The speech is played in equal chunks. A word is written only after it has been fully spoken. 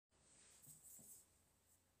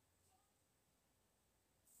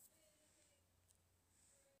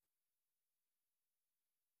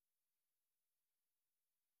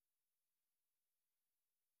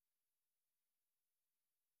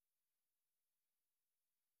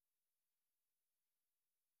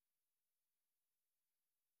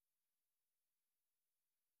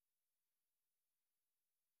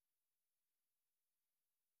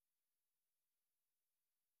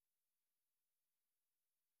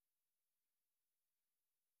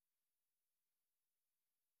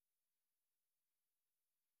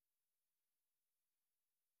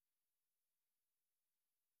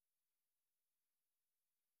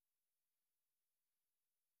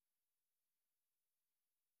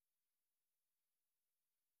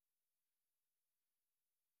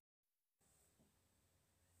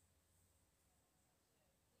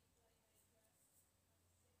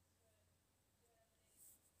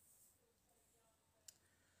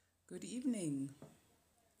Good evening.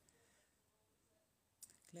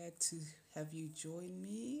 Glad to have you join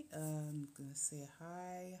me. I'm going to say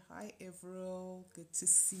hi. Hi, Everil. Good to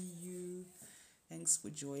see you. Thanks for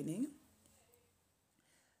joining.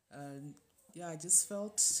 Um, I just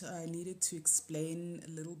felt I needed to explain a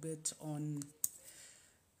little bit on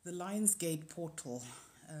the Lionsgate portal.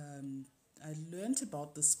 Um, I learned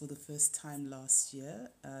about this for the first time last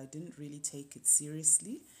year. I didn't really take it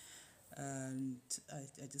seriously. And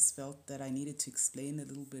I just felt that I needed to explain a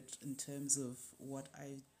little bit in terms of what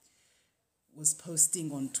I was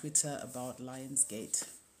posting on Twitter about Lionsgate.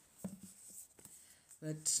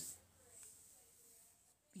 But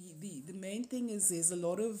the main thing is there's a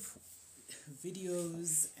lot of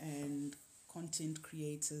videos and content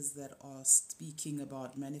creators that are speaking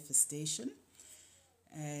about manifestation.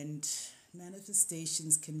 And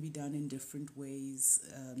manifestations can be done in different ways.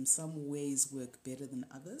 Some ways work better than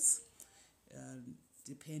others,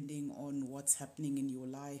 depending on what's happening in your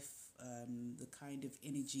life, the kind of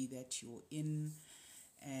energy that you're in,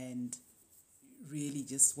 and really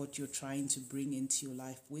just what you're trying to bring into your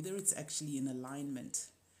life, whether it's actually in alignment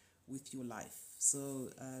with your life. So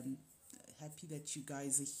happy that you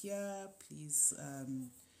guys are here. Please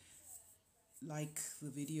like the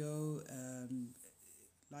video,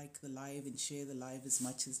 like the live, and share the live as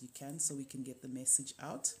much as you can so we can get the message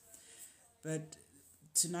out. But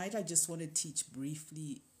tonight I just want to teach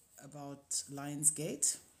briefly about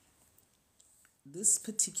Lionsgate. This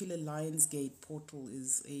particular Lionsgate portal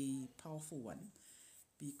is a powerful one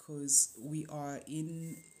because we are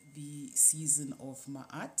in the season of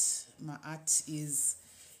Ma'at. Ma'at is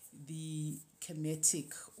the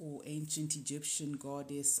Kemetic or ancient Egyptian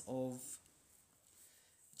goddess of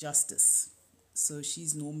justice. So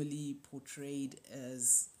she's normally portrayed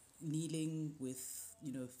as kneeling with,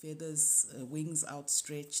 feathers, wings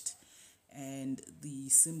outstretched, and the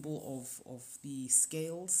symbol of the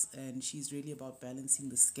scales. And she's really about balancing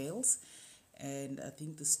the scales. And I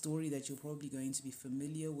think the story that you're probably going to be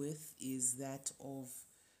familiar with is that of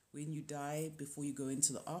when you die, before you go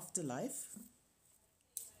into the afterlife,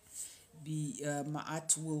 the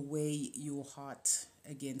Ma'at will weigh your heart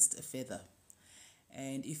against a feather.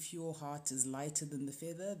 And if your heart is lighter than the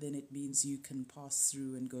feather, then it means you can pass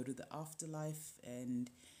through and go to the afterlife. And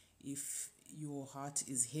if your heart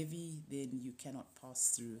is heavy, then you cannot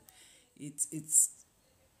pass through. It's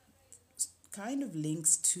kind of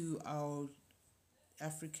links to our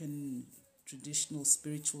African traditional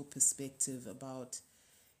spiritual perspective about,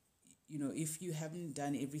 if you haven't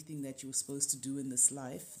done everything that you're supposed to do in this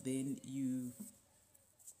life, then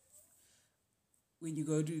when you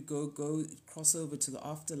go cross over to the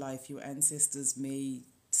afterlife, your ancestors may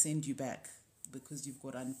send you back because you've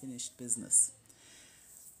got unfinished business.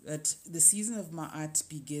 But the season of Ma'at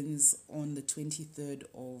begins on the 23rd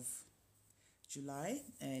of July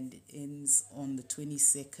and ends on the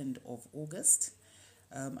 22nd of August.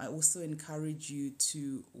 I also encourage you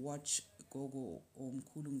to watch Gogo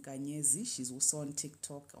Nkanyezi. She's also on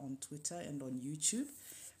TikTok, on Twitter, and on YouTube.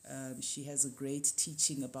 She has a great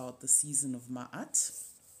teaching about the season of Ma'at,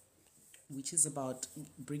 which is about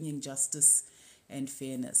bringing justice and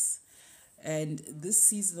fairness. And this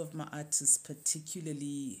season of Ma'at is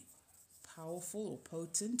particularly powerful or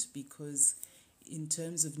potent because in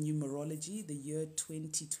terms of numerology, the year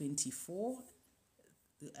 2024,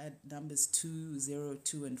 the numbers 2, 0,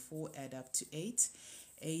 2, and 4 add up to 8.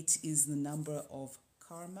 8 is the number of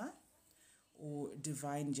karma or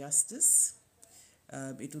divine justice.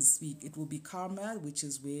 It will be karma, which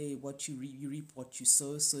is where what you reap what you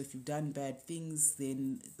sow. So if you've done bad things,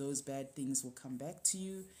 then those bad things will come back to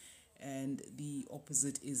you. And the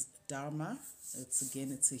opposite is dharma.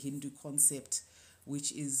 It's a Hindu concept,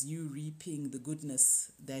 which is you reaping the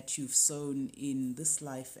goodness that you've sown in this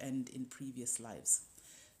life and in previous lives.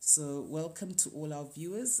 So welcome to all our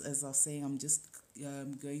viewers. As I was saying, I'm just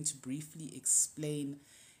going to briefly explain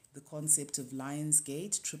the concept of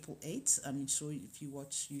Lionsgate 888. I'm sure if you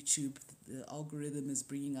watch YouTube, the algorithm is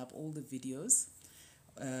bringing up all the videos.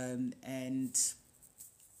 And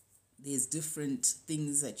there's different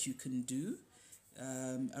things that you can do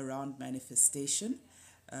around manifestation.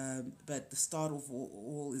 But the start of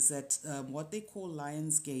all is that what they call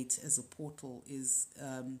Lionsgate as a portal is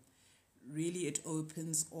really it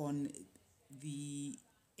opens on the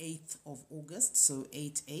 8th of August, so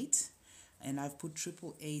 8/8. And I've put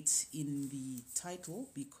 888 in the title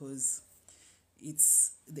because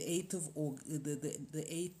it's the 8th of the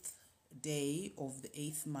 8th day of the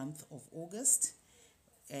 8th month of August,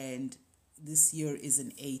 and this year is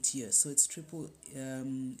an 8 year, so it's triple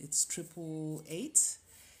eight,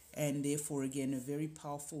 and therefore, again, a very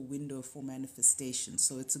powerful window for manifestation.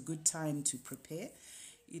 So it's a good time to prepare.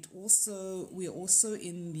 We're also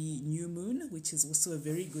in the new moon, which is also a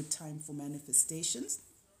very good time for manifestations.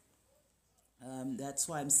 That's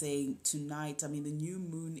why I'm saying tonight, I mean, the new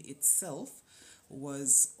moon itself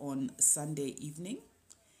was on Sunday evening.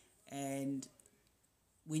 And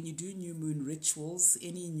when you do new moon rituals,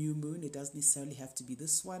 any new moon, it doesn't necessarily have to be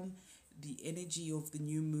this one. The energy of the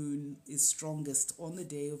new moon is strongest on the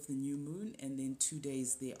day of the new moon and then 2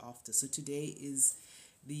 days thereafter. So today is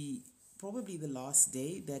probably the last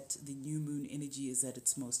day that the new moon energy is at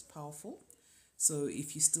its most powerful. So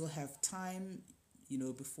if you still have time,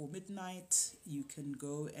 before midnight, you can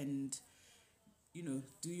go and,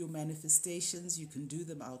 do your manifestations. You can do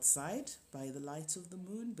them outside by the light of the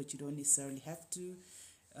moon, but you don't necessarily have to.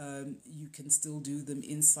 You can still do them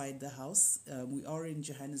inside the house. We are in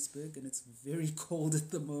Johannesburg and it's very cold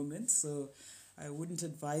at the moment, so I wouldn't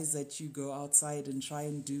advise that you go outside and try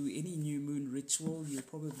and do any new moon ritual. You'll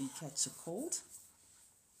probably catch a cold.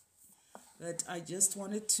 But I just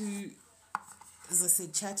wanted to, as I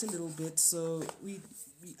said, chat a little bit. So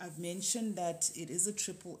I've mentioned that it is a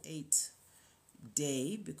 888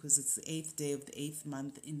 day because it's the 8th day of the 8th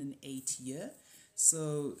month in an 8 year.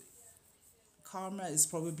 So karma is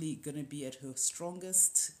probably going to be at her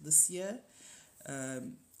strongest this year.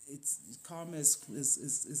 It's karma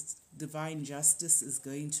is divine justice is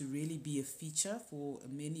going to really be a feature for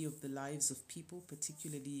many of the lives of people,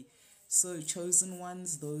 particularly chosen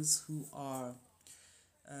ones, those who are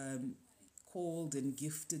called and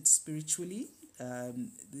gifted spiritually.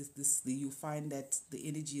 You'll find that the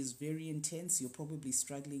energy is very intense. You're probably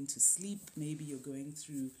struggling to sleep. Maybe you're going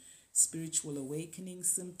through spiritual awakening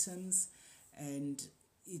symptoms, and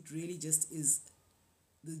it really just is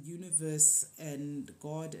the universe and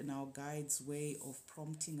God and our guides' way of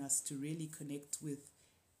prompting us to really connect with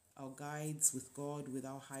our guides, with God, with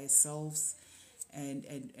our higher selves,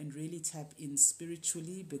 and really tap in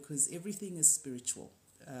spiritually, because everything is spiritual.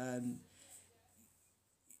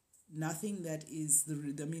 Nothing that is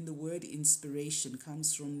the word inspiration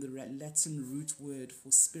comes from the Latin root word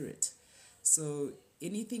for spirit. So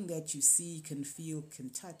anything that you see, can feel,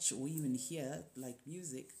 can touch, or even hear, like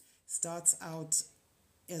music, starts out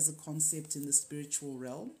as a concept in the spiritual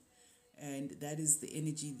realm, and that is the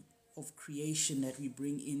energy of creation that we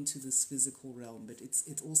bring into this physical realm. But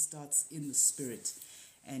it all starts in the spirit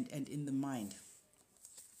and in the mind.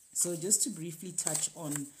 So just to briefly touch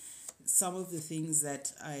on some of the things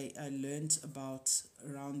that I learned about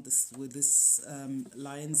around this with this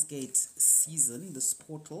Lionsgate season, this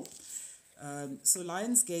portal. So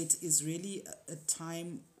Lionsgate is really a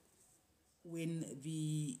time when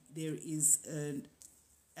there is an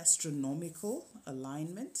astronomical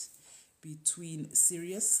alignment between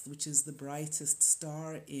Sirius, which is the brightest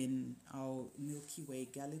star in our Milky Way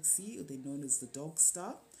galaxy, or they're known as the dog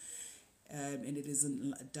star, and it is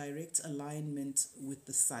in direct alignment with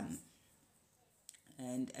the sun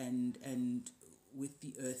and with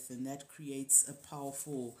the earth, and that creates a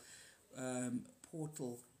powerful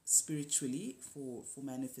portal spiritually for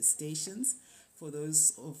manifestations. For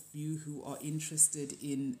those of you who are interested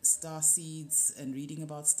in star seeds and reading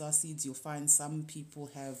about star seeds, you'll find some people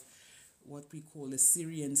have what we call a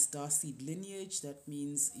Syrian starseed lineage. That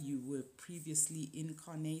means you were previously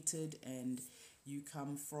incarnated and you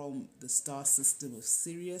come from the star system of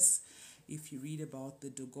Sirius. If you read about the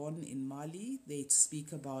Dogon in Mali, they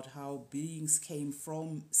speak about how beings came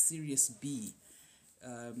from Sirius B,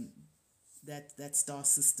 that star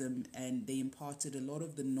system, and they imparted a lot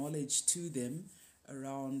of the knowledge to them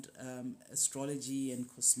around astrology and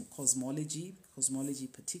cosmology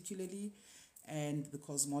particularly. And the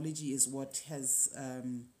cosmology is what has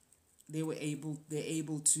they're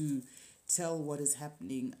able to tell what is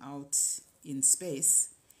happening out in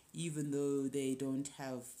space, even though they don't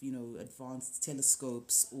have advanced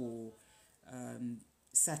telescopes or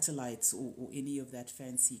satellites or any of that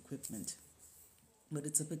fancy equipment. But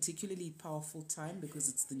it's a particularly powerful time because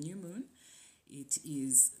it's the new moon. It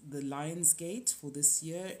is the Lionsgate for this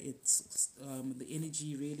year. It's the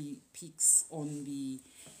energy really peaks on the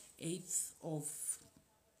 8th of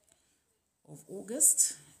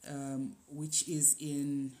August, which is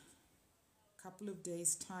in a couple of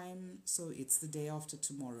days' time. So it's the day after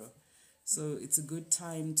tomorrow. So it's a good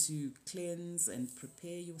time to cleanse and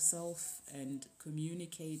prepare yourself and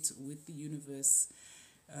communicate with the universe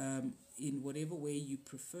in whatever way you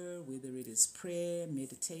prefer, whether it is prayer,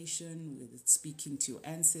 meditation, whether it's speaking to your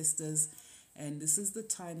ancestors. And this is the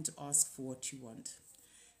time to ask for what you want.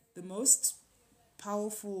 The most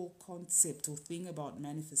powerful concept or thing about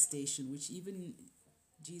manifestation, which even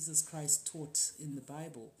Jesus Christ taught in the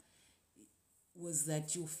Bible was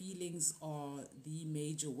that your feelings are the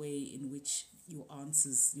major way in which your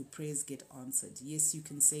prayers get answered. Yes, you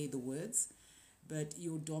can say the words, but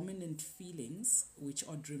your dominant feelings, which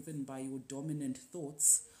are driven by your dominant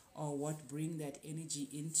thoughts, are what bring that energy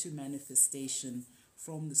into manifestation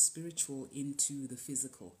from the spiritual into the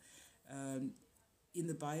physical. In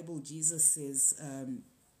the Bible, Jesus says,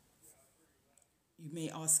 you may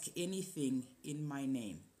ask anything in my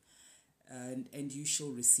name, and you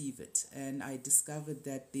shall receive it. And I discovered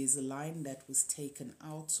that there's a line that was taken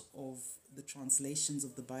out of the translations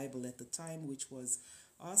of the Bible at the time, which was,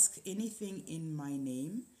 ask anything in my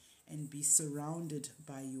name and be surrounded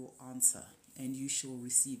by your answer, and you shall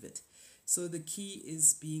receive it. So the key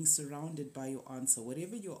is being surrounded by your answer.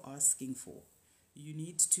 Whatever you're asking for, you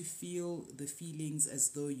need to feel the feelings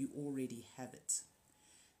as though you already have it.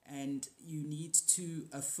 And you need to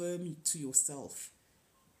affirm to yourself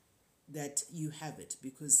that you have it,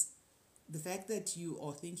 because the fact that you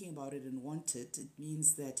are thinking about it and want it, it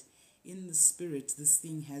means that in the spirit this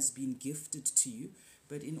thing has been gifted to you.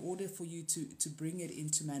 But in order for you to bring it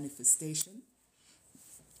into manifestation,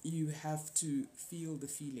 you have to feel the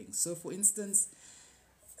feelings. So for instance,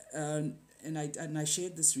 and I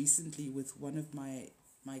shared this recently with one of my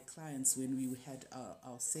clients when we had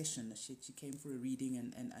our session. She came for a reading,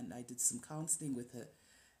 and I did some counseling with her.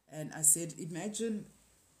 And I said, imagine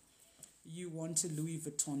you want a Louis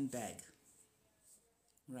Vuitton bag,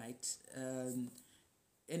 right?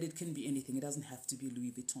 And it can be anything. It doesn't have to be a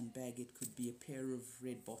Louis Vuitton bag. It could be a pair of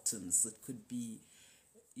red bottoms. It could be,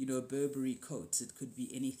 a Burberry coat. It could be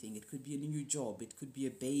anything. It could be a new job. It could be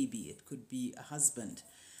a baby. It could be a husband.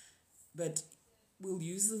 But we'll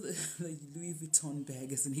use the Louis Vuitton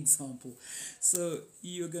bag as an example. So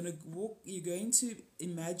you're going to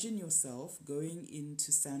imagine yourself going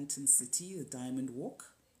into Sandton City, the Diamond Walk.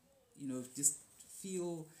 Just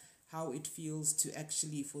feel how it feels to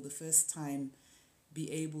actually, for the first time, be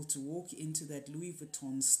able to walk into that Louis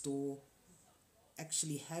Vuitton store,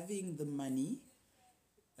 actually having the money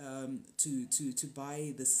to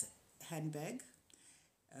buy this handbag.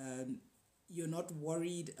 You're not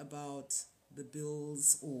worried about the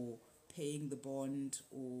bills or paying the bond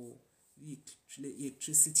or the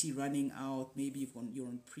electricity running out. Maybe you're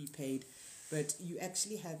on prepaid, but you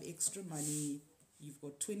actually have extra money. You've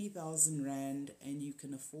got 20,000 Rand and you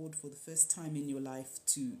can afford for the first time in your life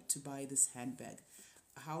to buy this handbag.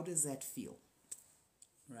 How does that feel?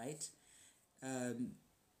 Right?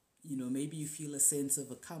 Maybe you feel a sense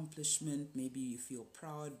of accomplishment. Maybe you feel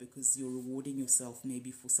proud because you're rewarding yourself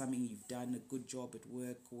maybe for something you've done, a good job at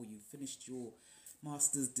work, or you finished your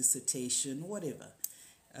master's dissertation, whatever.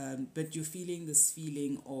 But you're feeling this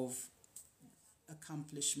feeling of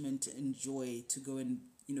accomplishment and joy to go and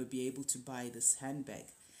be able to buy this handbag.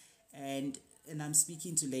 And I'm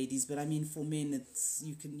speaking to ladies, but I mean for men, it's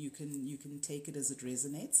you can take it as it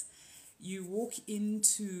resonates. You walk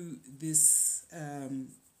into this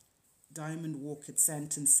Diamond Walk at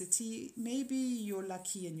Sandton City. Maybe you're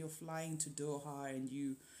lucky and you're flying to Doha and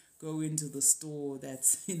you go into the store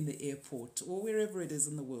that's in the airport or wherever it is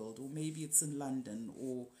in the world, or maybe it's in London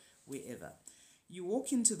or wherever. You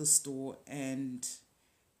walk into the store and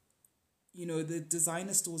the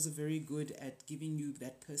designer stores are very good at giving you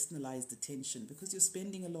that personalized attention because you're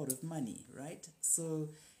spending a lot of money, right? So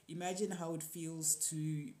imagine how it feels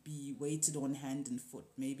to be waited on hand and foot.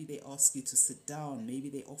 Maybe they ask you to sit down. Maybe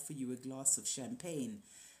they offer you a glass of champagne.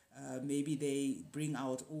 Maybe they bring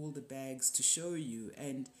out all the bags to show you,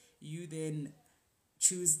 and you then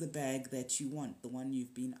choose the bag that you want, the one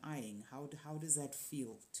you've been eyeing. How does that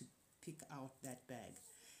feel to pick out that bag?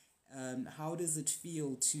 How does it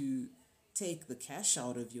feel to take the cash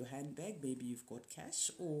out of your handbag? Maybe you've got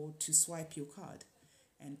cash, or to swipe your card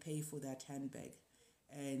and pay for that handbag.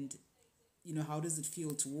 And how does it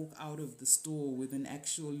feel to walk out of the store with an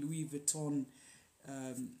actual Louis Vuitton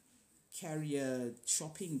carrier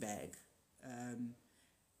shopping bag,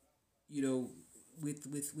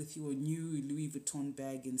 with your new Louis Vuitton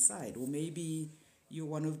bag inside? Or maybe you're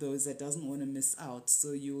one of those that doesn't want to miss out,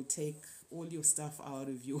 so you'll take all your stuff out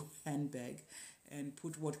of your handbag and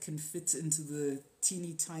put what can fit into the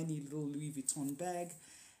teeny tiny little Louis Vuitton bag.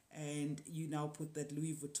 And you now put that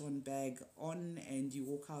Louis Vuitton bag on and you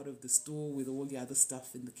walk out of the store with all the other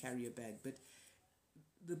stuff in the carrier bag. But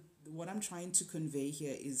what I'm trying to convey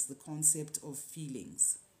here is the concept of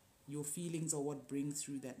feelings. Your feelings are what bring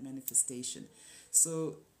through that manifestation.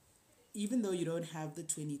 So even though you don't have the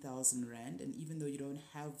 20,000 Rand and even though you don't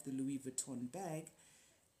have the Louis Vuitton bag,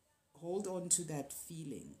 hold on to that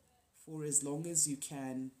feeling for as long as you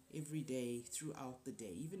can every day throughout the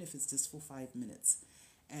day, even if it's just for 5 minutes.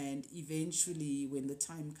 And eventually, when the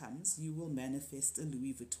time comes, you will manifest a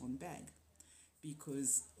Louis Vuitton bag,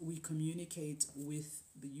 because we communicate with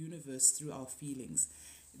the universe through our feelings.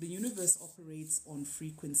 The universe operates on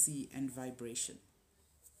frequency and vibration.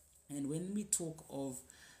 And when we talk of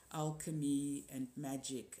alchemy and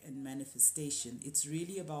magic and manifestation, it's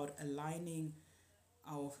really about aligning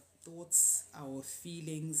our thoughts, our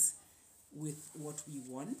feelings with what we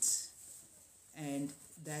want, and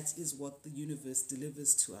that is what the universe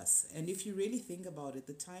delivers to us. And if you really think about it,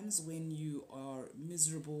 the times when you are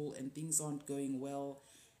miserable and things aren't going well,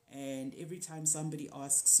 and every time somebody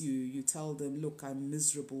asks you, you tell them, look, I'm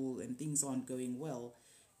miserable and things aren't going well,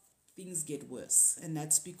 things get worse. And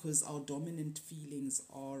that's because our dominant feelings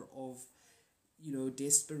are of,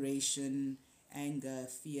 desperation, anger,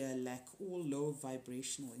 fear, lack, all low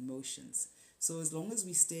vibrational emotions. So as long as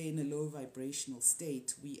we stay in a low vibrational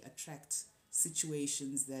state, we attract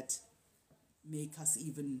situations that make us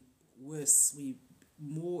even worse. We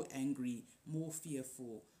more angry, more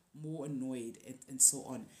fearful, more annoyed, and so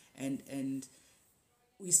on. And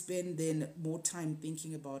we spend then more time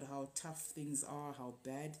thinking about how tough things are, how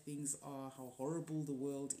bad things are, how horrible the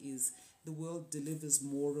world is. The world delivers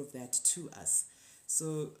more of that to us.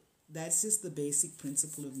 So that's just the basic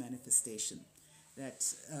principle of manifestation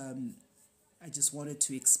that I just wanted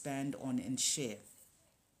to expand on and share.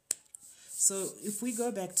 So if we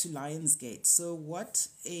go back to Lionsgate, so what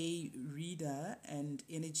a reader and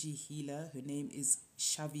energy healer, her name is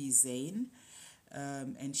Shavi Zain,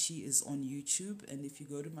 and she is on YouTube. And if you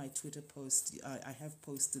go to my Twitter post, I have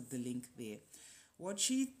posted the link there. What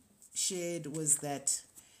she shared was that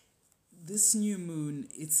this new moon,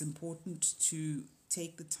 it's important to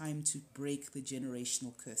take the time to break the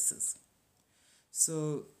generational curses.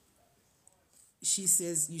 So she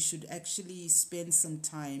says you should actually spend some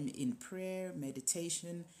time in prayer,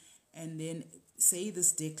 meditation, and then say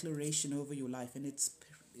this declaration over your life. And it's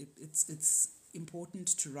important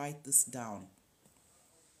to write this down.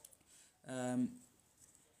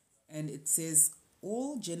 And it says,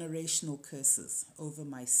 all generational curses over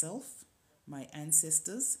myself, my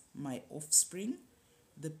ancestors, my offspring,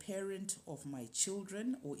 the parent of my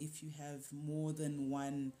children, or if you have more than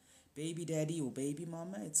one baby daddy or baby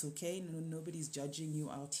mama, it's okay. Nobody's judging you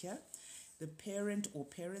out here. The parent or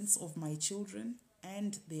parents of my children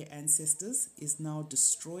and their ancestors is now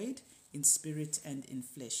destroyed in spirit and in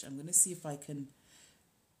flesh. I'm going to see if I can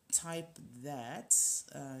type that.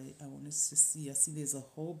 I want to see. I see there's a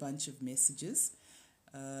whole bunch of messages.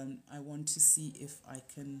 I want to see if I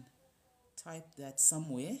can type that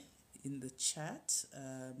somewhere in the chat.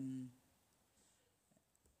 I'm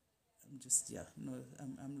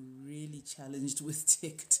really challenged with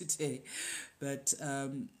tech today, but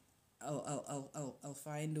I'll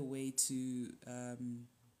find a way to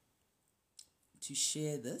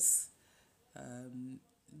share this.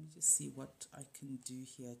 Let me just see what I can do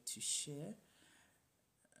here to share.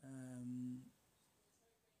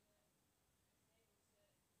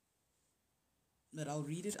 But I'll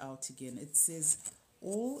read it out again. It says,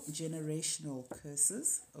 all generational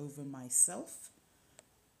curses over myself,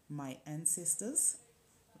 my ancestors,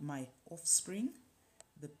 my offspring,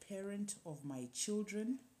 the parent of my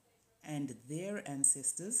children, and their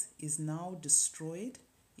ancestors is now destroyed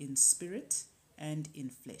in spirit and in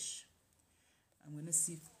flesh. I'm going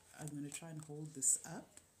to try and hold this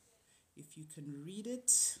up. If you can read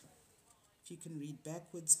it, if you can read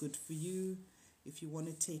backwards, good for you. If you want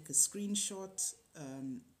to take a screenshot,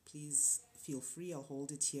 please feel free. I'll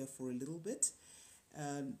hold it here for a little bit.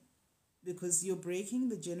 Because you're breaking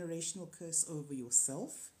the generational curse over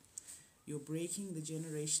yourself. You're breaking the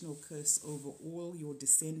generational curse over all your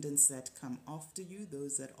descendants that come after you,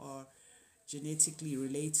 those that are genetically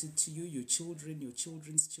related to you, your children, your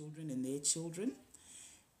children's children, and their children.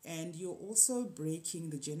 And you're also breaking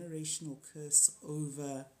the generational curse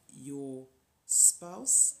over your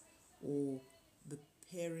spouse or the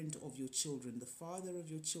parent of your children, the father of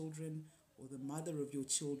your children or the mother of your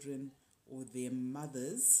children, or their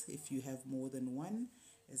mothers, if you have more than one.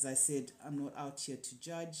 As I said, I'm not out here to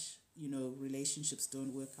judge. Relationships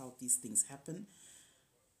don't work out. These things happen.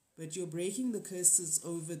 But you're breaking the curses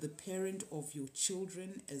over the parent of your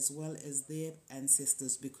children as well as their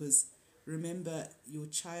ancestors, because remember, your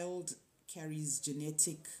child carries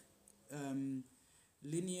genetic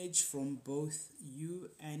lineage from both you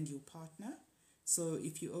and your partner. So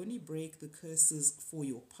if you only break the curses for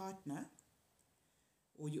your partner,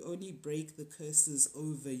 or you only break the curses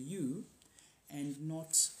over you and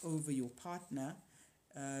not over your partner,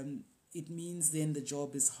 it means then the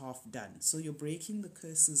job is half done. So you're breaking the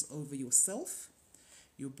curses over yourself,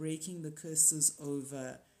 you're breaking the curses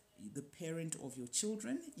over the parent of your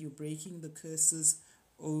children. You're breaking the curses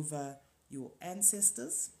over your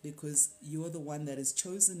ancestors, because you're the one that is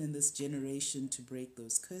chosen in this generation to break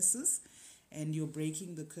those curses. And you're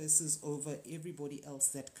breaking the curses over everybody else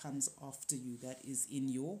that comes after you, that is in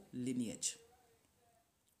your lineage.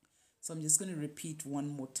 So I'm just going to repeat one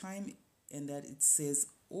more time, and that it says,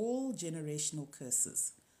 all generational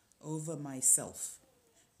curses over myself,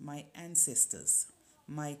 my ancestors,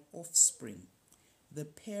 my offspring, the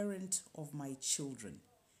parent of my children,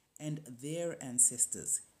 and their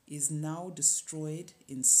ancestors is now destroyed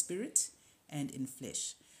in spirit and in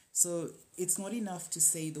flesh. So it's not enough to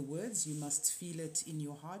say the words. You must feel it in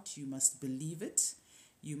your heart. You must believe it.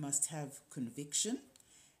 You must have conviction.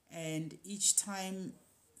 And each time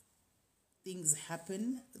things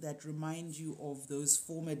happen that remind you of those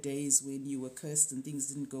former days when you were cursed and things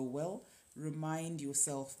didn't go well, remind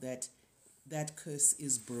yourself that that curse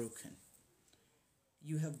is broken.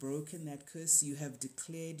 You have broken that curse. You have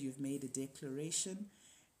declared, you've made a declaration,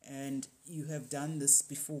 and you have done this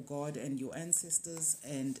before God and your ancestors,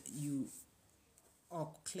 and you are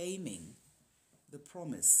claiming the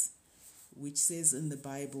promise which says in the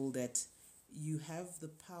Bible that you have the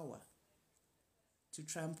power to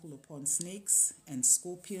trample upon snakes and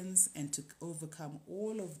scorpions and to overcome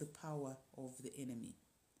all of the power of the enemy.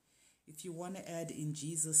 If you want to add in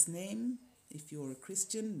Jesus' name, if you're a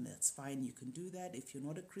Christian, that's fine, you can do that. If you're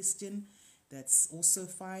not a Christian, that's also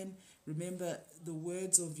fine. Remember, the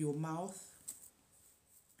words of your mouth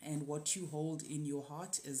and what you hold in your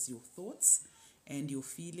heart as your thoughts and your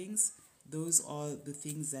feelings, those are the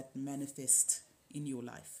things that manifest in your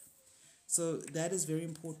life. So that is very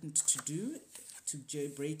important to do, to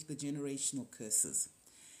break the generational curses.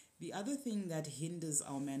 The other thing that hinders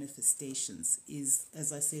our manifestations is,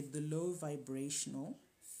 as I said, the low vibrational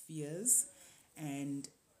fears and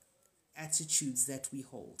attitudes that we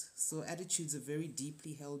hold. So attitudes are very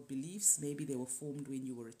deeply held beliefs. Maybe they were formed when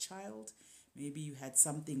you were a child. Maybe you had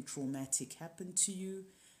something traumatic happen to you,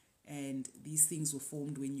 and these things were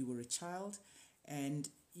formed when you were a child. And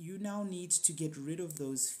you now need to get rid of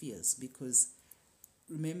those fears, because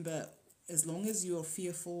remember, as long as you're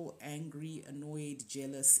fearful, angry, annoyed,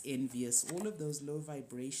 jealous, envious, all of those low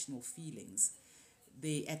vibrational feelings,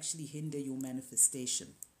 they actually hinder your manifestation.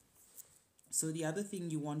 So the other thing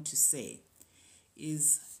you want to say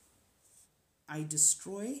is, I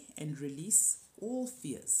destroy and release all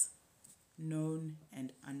fears, known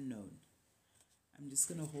and unknown. I'm just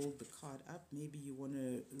going to hold the card up. Maybe you want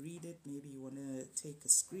to read it. Maybe you want to take a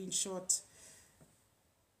screenshot.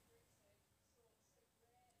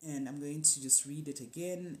 And I'm going to just read it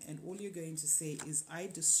again. And all you're going to say is, I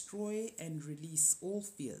destroy and release all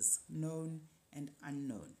fears, known and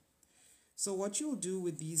unknown. So what you'll do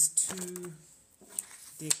with these two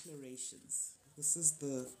declarations, this is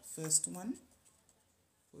the first one.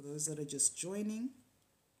 For those that are just joining,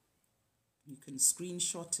 you can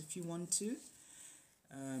screenshot if you want to.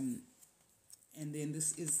 And then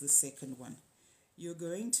this is the second one. You're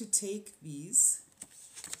going to take these,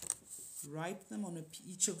 write them on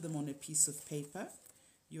each of them on a piece of paper.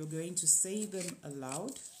 You're going to say them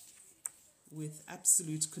aloud with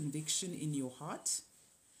absolute conviction in your heart,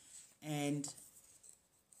 and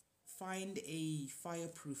find a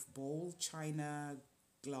fireproof bowl, china,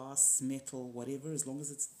 glass, metal, whatever, as long as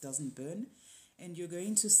it doesn't burn. And you're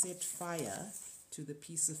going to set fire to the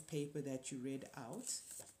piece of paper that you read out,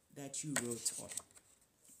 that you wrote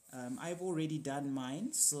on. I've already done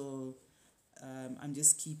mine, so I'm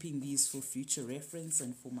just keeping these for future reference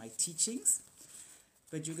and for my teachings.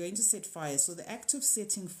 But you're going to set fire. So the act of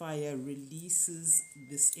setting fire releases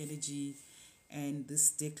this energy and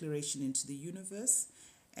this declaration into the universe.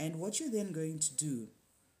 And what you're then going to do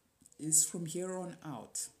is, from here on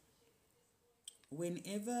out,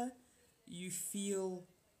 whenever you feel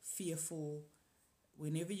fearful,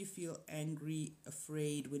 whenever you feel angry,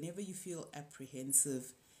 afraid, whenever you feel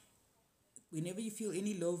apprehensive, whenever you feel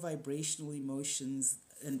any low vibrational emotions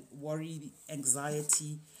and worry,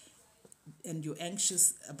 anxiety, and you're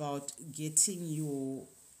anxious about getting your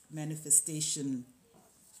manifestation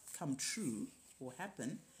come true or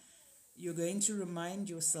happen, you're going to remind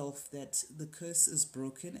yourself that the curse is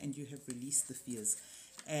broken and you have released the fears.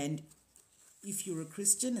 And if you're a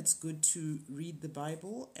Christian, it's good to read the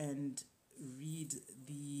Bible and read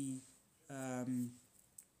the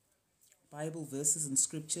Bible verses and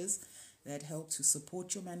scriptures that help to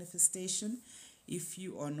support your manifestation. If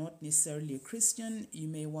you are not necessarily a Christian, you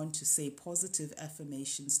may want to say positive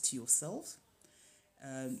affirmations to yourself,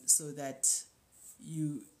 so that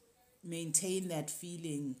you maintain that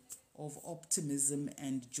feeling of optimism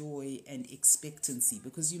and joy and expectancy,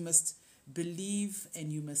 because you must believe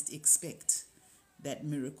and you must expect that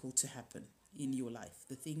miracle to happen in your life,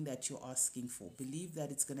 the thing that you're asking for. Believe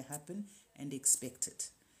that it's going to happen and expect it.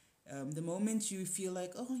 The moment you feel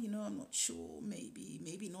like, oh, I'm not sure,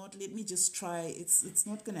 maybe not, let me just try, it's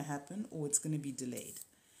not going to happen, or it's going to be delayed,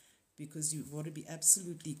 because you've got to be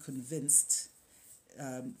absolutely convinced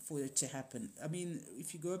for it to happen. I mean,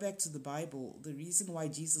 if you go back to the Bible, the reason why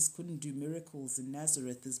Jesus couldn't do miracles in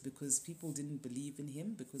Nazareth is because people didn't believe in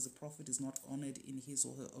him, because a prophet is not honored in his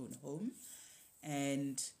or her own home,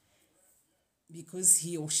 and because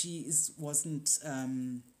he or she wasn't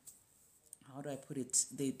how do I put it?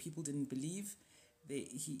 People didn't believe.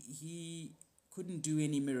 He couldn't do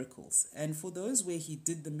any miracles. And for those where he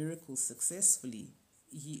did the miracles successfully,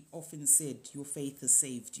 he often said, "Your faith has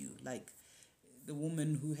saved you." Like the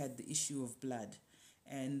woman who had the issue of blood,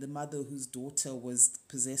 and the mother whose daughter was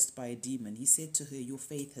possessed by a demon. He said to her, "Your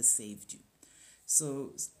faith has saved you."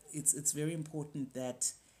 So it's very important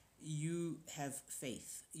that you have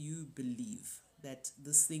faith. You believe that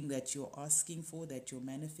this thing that you're asking for, that you're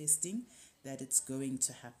manifesting, that it's going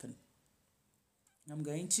to happen. I'm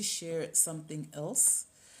going to share something else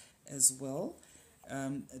as well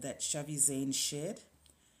that Shavi Zain shared.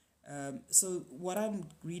 So what I'm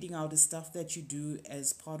reading out is stuff that you do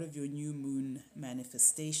as part of your new moon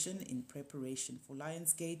manifestation in preparation for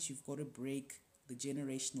Lionsgate. You've got to break the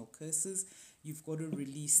generational curses. You've got to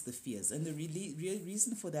release the fears. And the real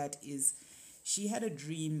reason for that is she had a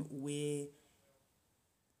dream where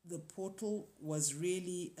the portal was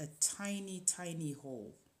really a tiny, tiny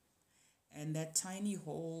hole. And that tiny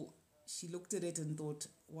hole, she looked at it and thought,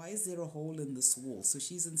 why is there a hole in this wall? So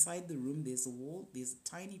she's inside the room, there's a wall, there's a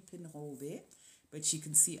tiny pinhole there, but she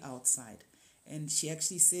can see outside. And she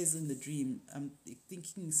actually says in the dream, I'm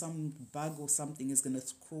thinking some bug or something is going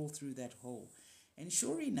to crawl through that hole. And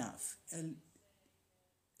sure enough,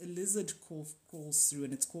 a lizard crawls through,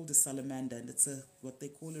 and it's called a salamander, and it's what they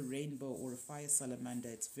call a rainbow or a fire salamander.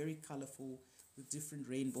 It's very colorful with different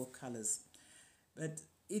rainbow colors. But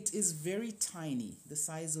it is very tiny, the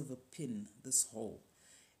size of a pin, this hole.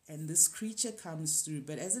 And this creature comes through,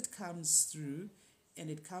 but as it comes through and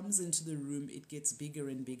it comes into the room, it gets bigger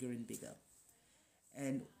and bigger and bigger,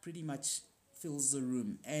 and pretty much fills the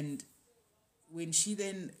room. And when she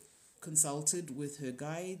then consulted with her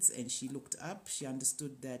guides and she looked up, she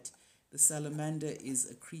understood that the salamander is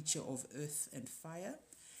a creature of earth and fire.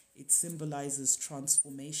 It symbolizes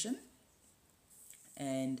transformation,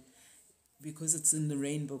 and because it's in the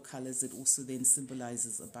rainbow colors, it also then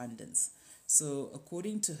symbolizes abundance. So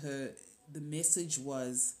according to her, the message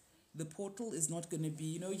was, the portal is not going to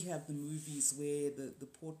be, you have the movies where the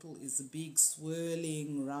portal is a big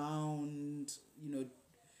swirling round,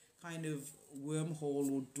 kind of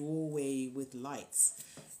wormhole or doorway with lights.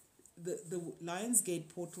 The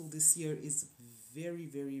Lionsgate portal this year is very,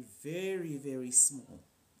 very, very, very small,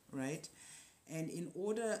 right? And in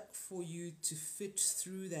order for you to fit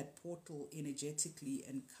through that portal energetically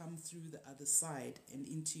and come through the other side and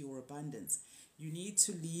into your abundance, you need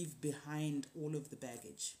to leave behind all of the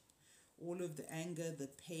baggage, all of the anger, the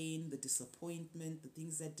pain, the disappointment, the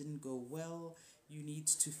things that didn't go well. You need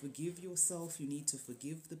to forgive yourself. You need to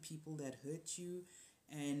forgive the people that hurt you,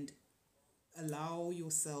 and allow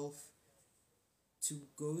yourself to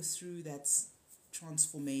go through that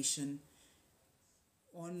transformation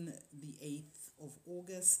on the 8th of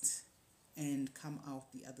August and come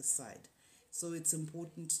out the other side. So it's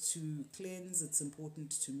important to cleanse, it's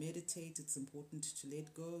important to meditate, it's important to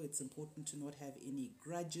let go, it's important to not have any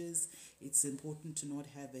grudges, it's important to not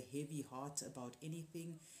have a heavy heart about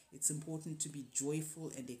anything, it's important to be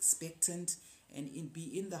joyful and expectant and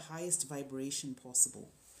be in the highest vibration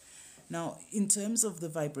possible. Now, in terms of the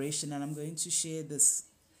vibration, and I'm going to share this,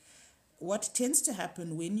 what tends to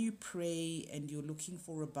happen when you pray and you're looking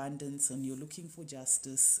for abundance and you're looking for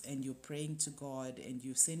justice and you're praying to God and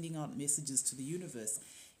you're sending out messages to the universe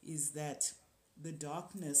is that the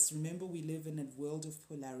darkness, remember we live in a world of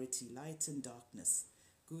polarity, light and darkness,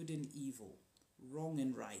 good and evil, wrong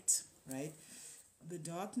and right? The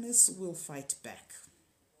darkness will fight back.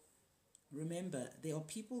 Remember, there are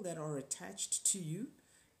people that are attached to you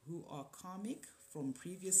who are karmic, from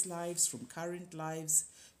previous lives, from current lives,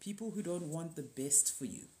 people who don't want the best for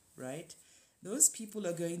you, right? Those people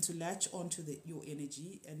are going to latch onto your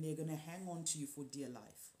energy, and they're going to hang on to you for dear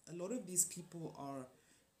life. A lot of these people are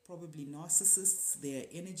probably narcissists. They're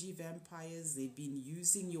energy vampires. They've been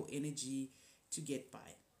using your energy to get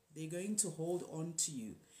by. They're going to hold on to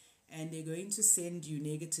you, and they're going to send you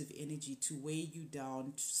negative energy to weigh you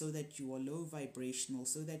down so that you are low vibrational,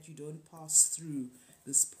 so that you don't pass through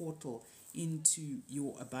this portal into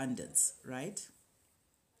your abundance, right?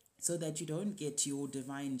 so that you don't get your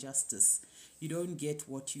divine justice. You don't get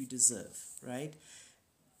what you deserve, right?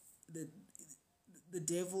 The, the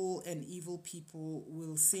devil and evil people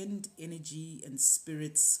will send energy and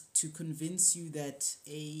spirits to convince you that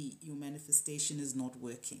your manifestation is not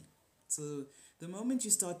working. So the moment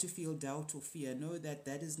you start to feel doubt or fear, know that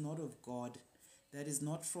that is not of God, that is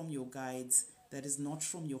not from your guides, that is not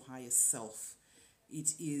from your highest self.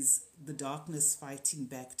 It is the darkness fighting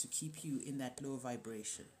back to keep you in that low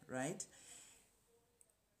vibration, right?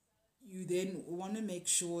 You then want to make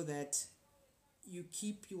sure that you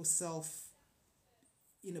keep yourself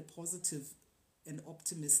in a positive and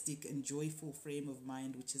optimistic and joyful frame of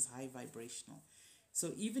mind, which is high vibrational.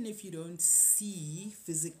 So even if you don't see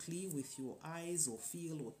physically with your eyes or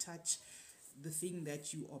feel or touch the thing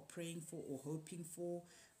that you are praying for or hoping for,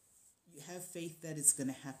 you have faith that it's going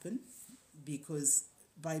to happen, because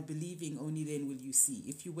by believing only then will you see.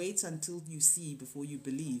 If you wait until you see before you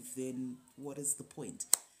believe, then what is the point?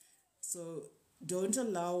 So don't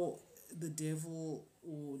allow the devil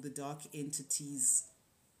or the dark entities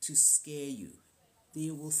to scare you.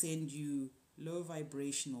 They will send you low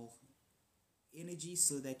vibrational energy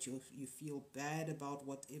so that you feel bad about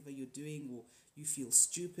whatever you're doing, or you feel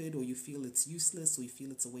stupid, or you feel it's useless, or you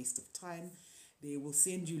feel it's a waste of time. They will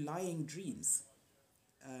send you lying dreams.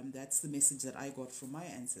 That's the message that I got from my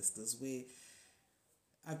ancestors, where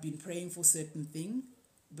I've been praying for certain thing,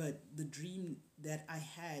 but the dream that I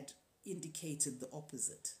had indicated the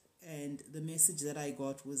opposite. And the message that I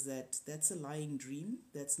got was that that's a lying dream.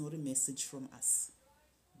 That's not a message from us.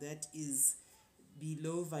 That is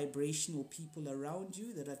below vibrational people around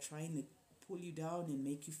you that are trying to pull you down and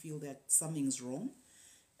make you feel that something's wrong.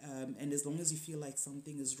 And as long as you feel like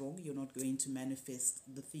something is wrong, you're not going to manifest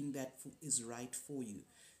the thing that is right for you.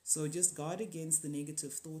 So just guard against the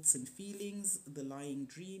negative thoughts and feelings, the lying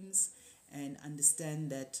dreams, and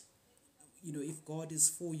understand that, if God is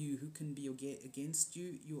for you, who can be against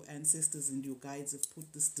you? Your ancestors and your guides have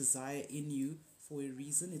put this desire in you for a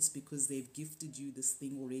reason. It's because they've gifted you this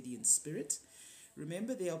thing already in spirit.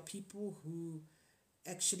 Remember, there are people who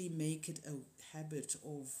actually make it a habit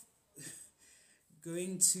of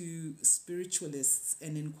going to spiritualists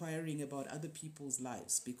and inquiring about other people's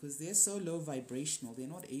lives, because they're so low vibrational, they're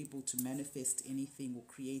not able to manifest anything or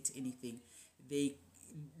create anything. They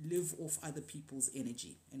live off other people's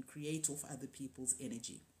energy and create off other people's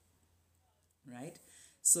energy, right?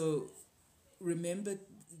 So remember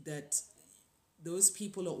that those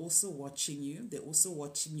people are also watching you. They're also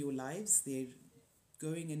watching your lives. They're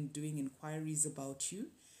going and doing inquiries about you,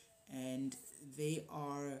 and they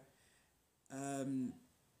are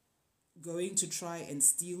going to try and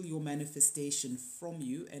steal your manifestation from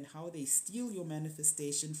you. And how they steal your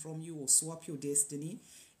manifestation from you or swap your destiny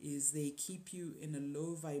is they keep you in a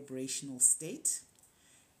low vibrational state,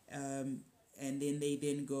 and then they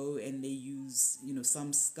then go and they use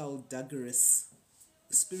some skullduggerous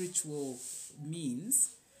spiritual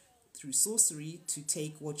means through sorcery to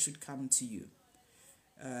take what should come to you.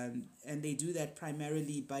 And they do that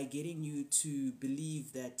primarily by getting you to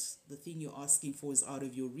believe that the thing you're asking for is out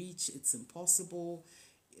of your reach, it's impossible,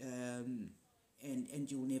 and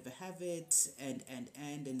you'll never have it,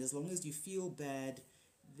 and as long as you feel bad,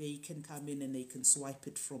 they can come in and they can swipe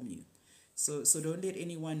it from you. So don't let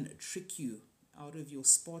anyone trick you out of your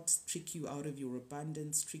spot, trick you out of your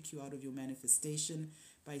abundance, trick you out of your manifestation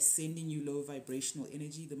by sending you low vibrational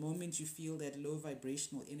energy. The moment you feel that low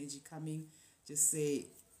vibrational energy coming, just say,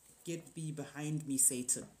 "Get thee behind me,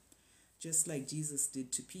 Satan." Just like Jesus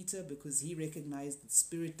did to Peter, because he recognized the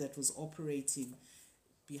spirit that was operating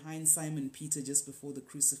behind Simon Peter just before the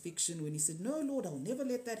crucifixion, when he said, "No, Lord, I'll never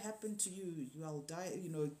let that happen to you. I'll die."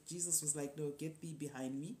 Jesus was like, "No, get thee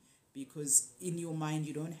behind me," because in your mind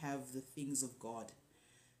you don't have the things of God.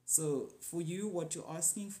 So for you, what you're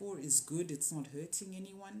asking for is good. It's not hurting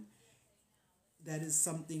anyone. That is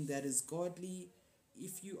something that is godly.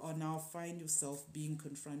 If you are now find yourself being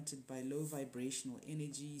confronted by low vibrational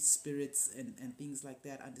energy, spirits, and things like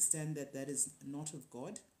that, understand that that is not of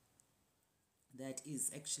God. That is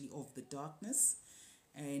actually of the darkness,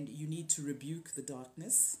 and you need to rebuke the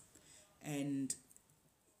darkness, and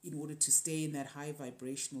in order to stay in that high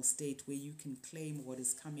vibrational state where you can claim what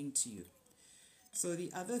is coming to you. So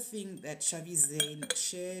the other thing that Shavi Zain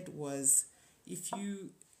shared was, if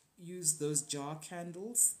you use those jar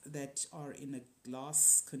candles that are in a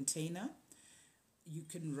glass container, you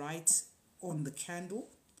can write on the candle,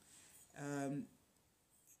 and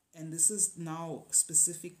this is now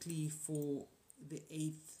specifically for the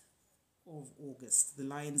 8th of August, the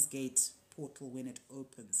Lionsgate portal when it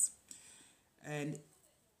opens. And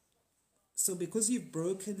So because you've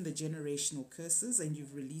broken the generational curses and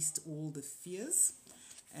you've released all the fears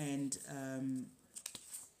and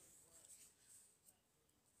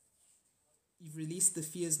you've released the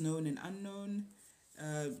fears known and unknown,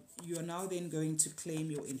 you are now then going to claim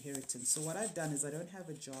your inheritance. So what I've done is, I don't have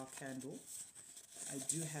a jar candle. I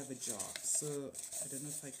do have a jar. So I don't know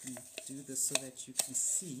if I can do this so that you can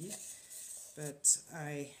see, but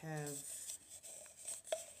I've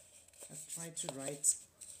tried to write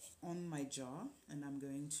on my jar, and I'm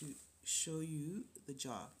going to show you the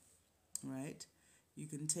jar, right? You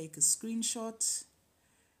can take a screenshot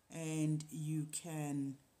and you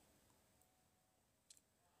can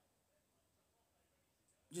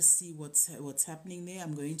just see what's happening there.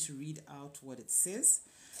 I'm going to read out what it says.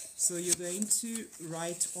 So you're going to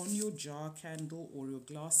write on your jar candle or your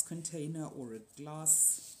glass container or a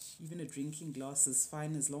glass, even a drinking glass is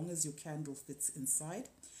fine as long as your candle fits inside.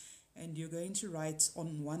 And you're going to write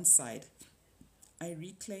on one side, I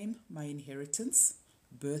reclaim my inheritance,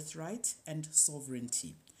 birthright, and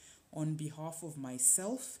sovereignty on behalf of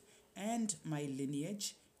myself and my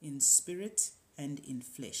lineage in spirit and in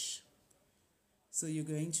flesh. So you're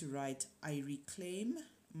going to write, I reclaim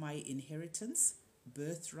my inheritance,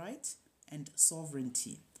 birthright, and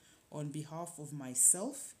sovereignty on behalf of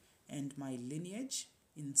myself and my lineage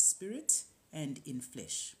in spirit and in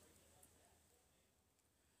flesh.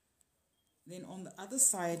 Then on the other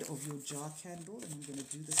side of your jar candle, and I'm going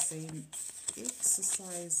to do the same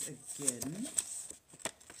exercise again.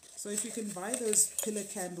 So if you can buy those pillar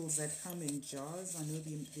candles that come in jars, I know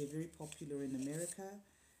they're very popular in America.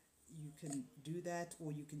 You can do that,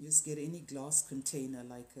 or you can just get any glass container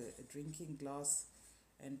like a drinking glass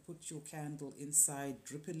and put your candle inside,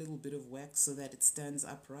 drip a little bit of wax so that it stands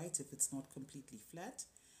upright if it's not completely flat,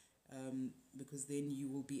 because then you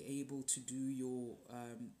will be able to do your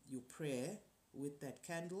prayer with that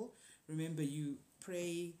candle. Remember, you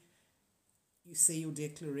pray, you say your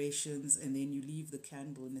declarations, and then you leave the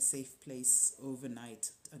candle in a safe place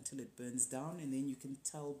overnight until it burns down, and then you can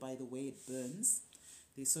tell by the way it burns.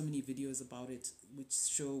 There's so many videos about it which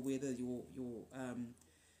show whether your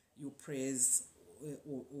prayers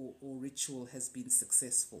or ritual has been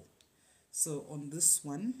successful. So on this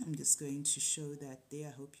one, I'm just going to show that there.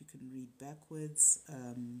 I hope you can read backwards.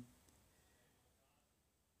 And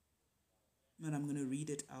I'm going to read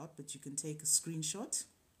it out, but you can take a screenshot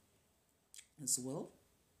as well.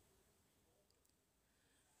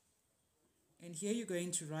 And here you're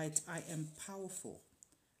going to write, I am powerful,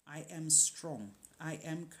 I am strong, I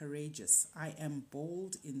am courageous, I am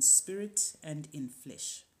bold in spirit and in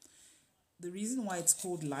flesh. The reason why it's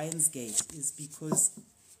called Lionsgate is because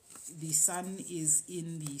the sun is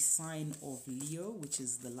in the sign of Leo, which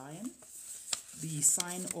is the lion. The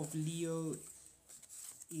sign of Leo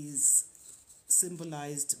is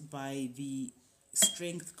symbolized by the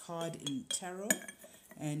strength card in tarot,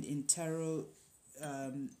 and in tarot,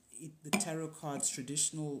 the tarot card's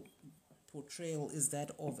traditional portrayal is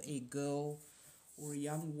that of a girl or a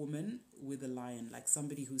young woman with a lion, like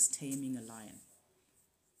somebody who's taming a lion.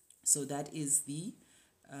 So that is the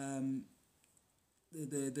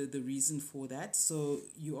reason for that. So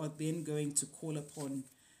you are then going to call upon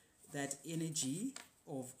that energy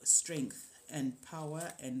of strength and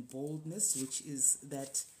power and boldness, which is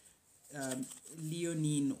that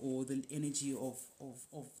leonine, or the energy of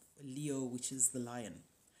Leo, which is the lion.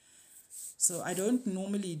 So I don't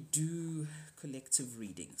normally do collective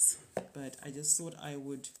readings, but I just thought I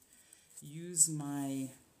would use my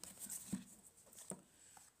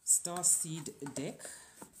Starseed deck,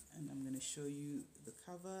 and I'm going to show you the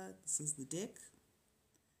cover. This is the deck,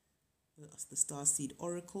 the Starseed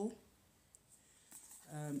Oracle.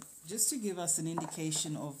 Just to give us an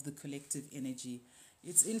indication of the collective energy.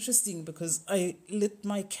 It's interesting because I lit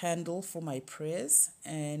my candle for my prayers,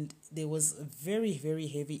 and there was a very, very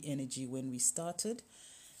heavy energy when we started,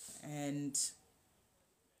 and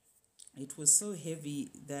it was so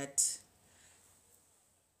heavy that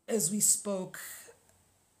as we spoke,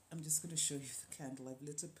 I'm just going to show you the candle. I've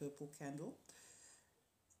lit a purple candle.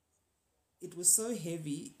 It was so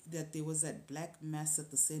heavy that there was that black mass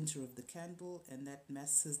at the center of the candle, and that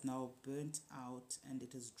mass has now burnt out and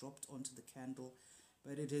it has dropped onto the candle,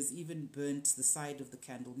 but it has even burnt the side of the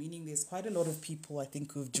candle, meaning there's quite a lot of people, I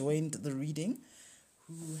think, who've joined the reading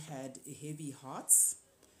who had heavy hearts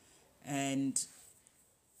and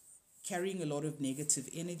carrying a lot of negative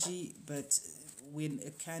energy. But when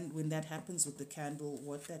that happens with the candle,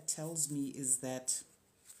 what that tells me is that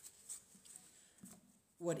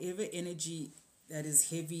whatever energy that is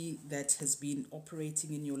heavy that has been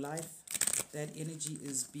operating in your life, that energy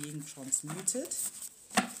is being transmuted.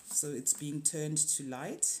 So it's being turned to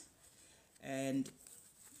light. And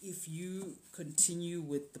if you continue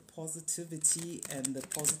with the positivity and the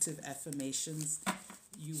positive affirmations,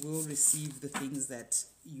 you will receive the things that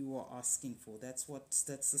you are asking for. That's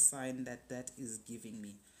the sign that is giving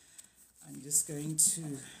me. I'm just going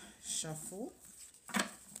to shuffle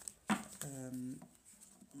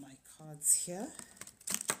my cards here.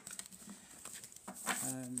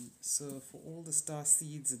 So for all the star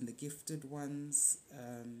seeds and the gifted ones,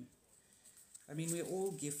 I mean, we're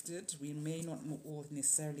all gifted. We may not all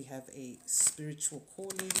necessarily have a spiritual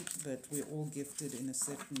calling, but we're all gifted in a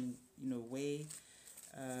certain, way.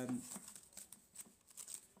 Okay,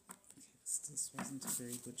 this wasn't a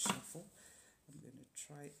very good shuffle. I'm going to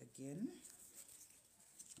try again.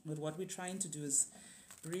 But what we're trying to do is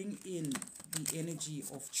bring in the energy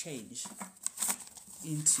of change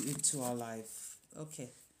into our life. Okay.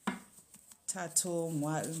 Tato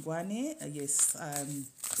Ngwane, yes,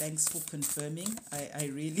 thanks for confirming. I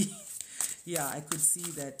really, yeah, I could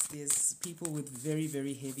see that there's people with very,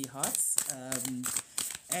 very heavy hearts.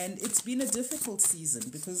 And it's been a difficult season,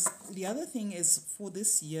 because the other thing is, for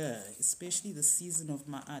this year, especially the season of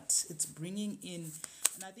Ma'at, it's bringing in,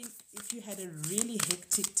 and I think if you had a really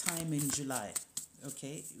hectic time in July,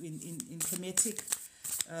 okay, in Kemetic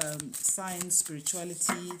science,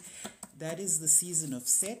 spirituality, that is the season of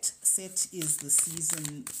Set. Set is the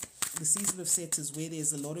season of Set is where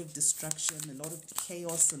there's a lot of destruction, a lot of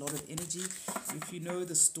chaos, a lot of energy. If you know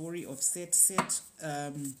the story of Set,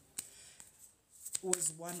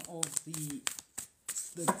 was one of the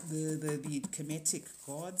Kemetic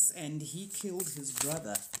gods, and he killed his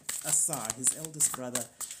brother, Asar, his eldest brother,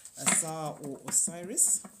 Asar or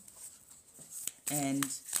Osiris. And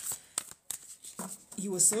he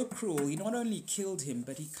was so cruel, he not only killed him,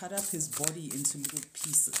 but he cut up his body into little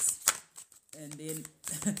pieces and then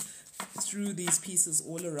threw these pieces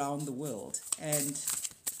all around the world. And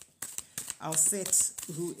our Set,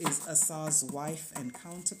 who is Asar's wife and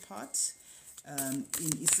counterpart, in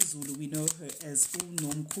isiZulu we know her as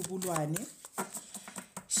uNomkhubulwane.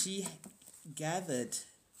 She gathered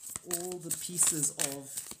all the pieces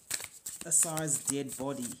of Asar's dead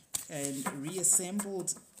body and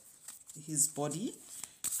reassembled his body,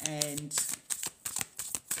 and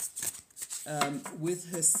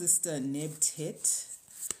with her sister Nebtet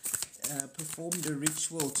performed a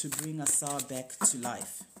ritual to bring Asar back to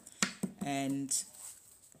life. And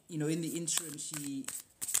in the interim, she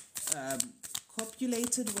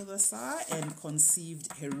copulated with Asar and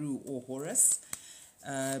conceived Heru or Horus.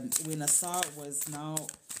 When Asar was now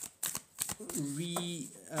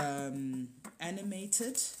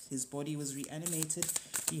reanimated, his body was reanimated,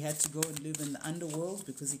 he had to go and live in the underworld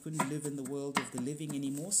because he couldn't live in the world of the living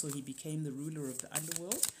anymore, so he became the ruler of the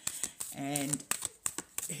underworld. And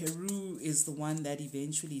Heru is the one that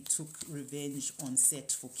eventually took revenge on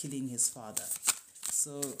Set for killing his father.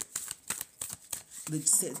 So the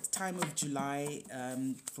time of July,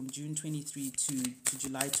 from June 23 to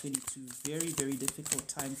July 22, very, very difficult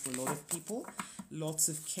time for a lot of people. Lots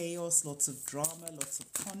of chaos, lots of drama, lots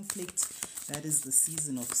of conflict. That is the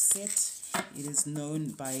season of Set. It is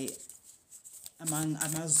known by, among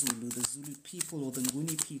Amazulu, the Zulu people or the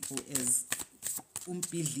Nguni people, as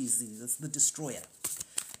Umbidlizi, that's the destroyer.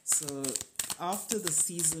 So after the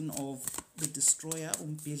season of the destroyer,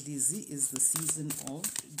 Umbidlizi, is the season of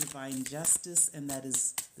divine justice, and that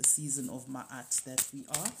is the season of Ma'at that we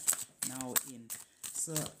are now in.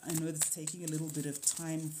 So I know it's taking a little bit of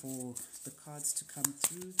time for the cards to come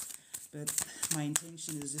through, but my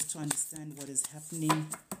intention is just to understand what is happening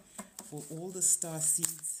for all the star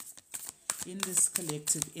seeds in this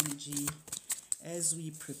collective energy as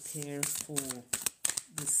we prepare for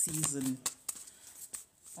the season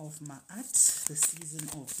of Ma'at, the season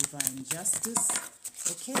of divine justice.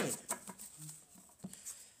 Okay.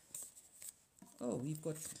 Oh, we've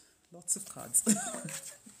got lots of cards.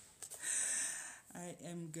 I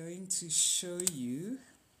am going to show you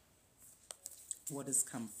what has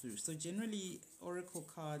come through. So generally, oracle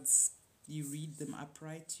cards, you read them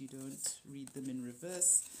upright, you don't read them in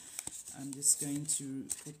reverse. I'm just going to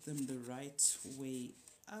put them the right way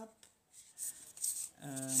up.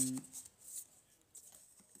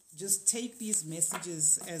 Just take these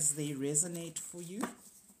messages as they resonate for you.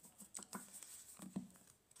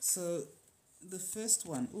 So the first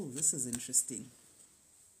one, oh, this is interesting.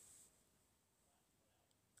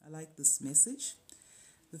 I like this message.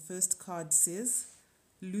 The first card says,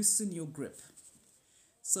 loosen your grip.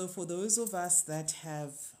 So for those of us that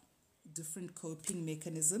have different coping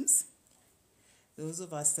mechanisms, those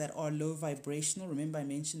of us that are low vibrational, remember I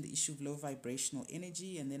mentioned the issue of low vibrational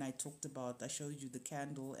energy, and then I showed you the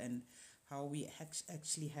candle and how we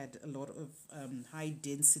actually had a lot of high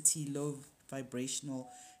density, low vibrational,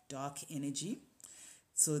 dark energy.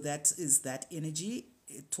 So that is that energy.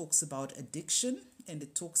 It talks about addiction and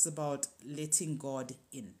it talks about letting God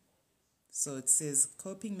in. So it says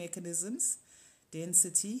coping mechanisms,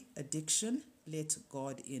 density, addiction, let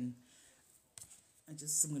God in. I'm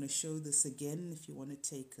going to show this again. If you want to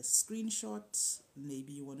take a screenshot,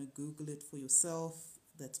 maybe you want to Google it for yourself,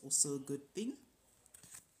 that's also a good thing.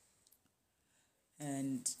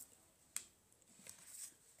 And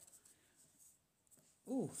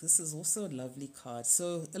oh, this is also a lovely card.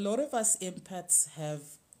 So a lot of us empaths have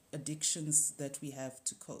addictions that we have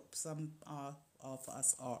to cope. Some of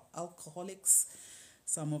us are alcoholics.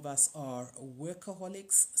 Some of us are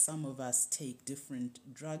workaholics. Some of us take different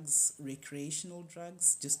drugs, recreational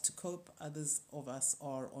drugs, just to cope. Others of us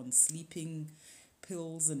are on sleeping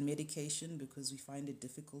pills and medication because we find it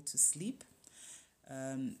difficult to sleep.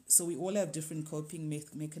 So we all have different coping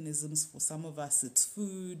mechanisms. For some of us, it's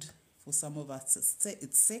food. For some of us,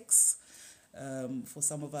 it's sex. For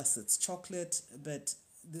some of us, it's chocolate. But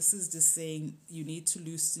this is just saying you need to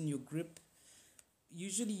loosen your grip.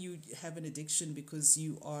 Usually you have an addiction because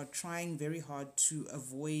you are trying very hard to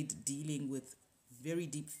avoid dealing with very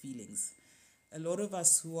deep feelings. A lot of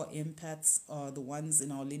us who are empaths are the ones in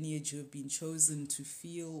our lineage who have been chosen to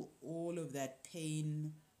feel all of that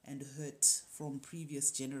pain and hurt from previous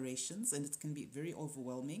generations, and it can be very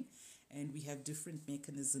overwhelming, and we have different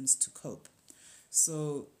mechanisms to cope.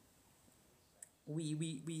 So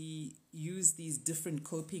we use these different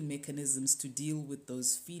coping mechanisms to deal with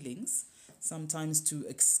those feelings, sometimes to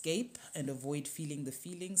escape and avoid feeling the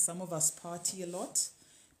feelings. Some of us party a lot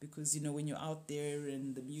because, you know, when you're out there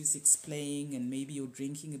and the music's playing and maybe you're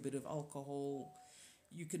drinking a bit of alcohol,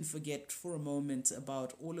 you can forget for a moment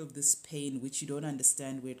about all of this pain, which you don't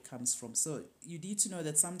understand where it comes from. So you need to know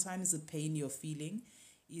that sometimes the pain you're feeling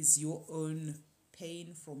is your own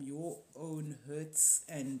pain from your own hurts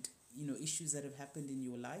and, you know, issues that have happened in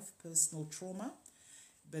your life, personal trauma.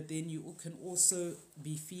 But then you can also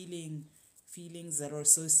be feeling feelings that are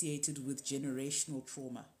associated with generational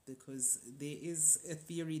trauma, because there is a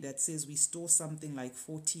theory that says we store something like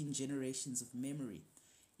 14 generations of memory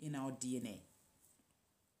in our DNA.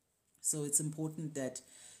 So it's important that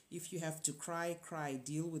if you have to cry,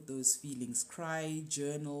 deal with those feelings, cry,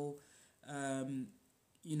 journal,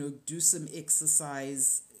 do some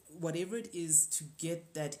exercise, whatever it is to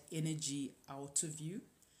get that energy out of you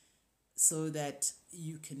so that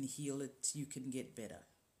you can heal it, you can get better.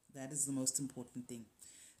 That is the most important thing.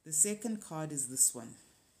 The second card is this one,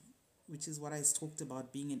 which is what I talked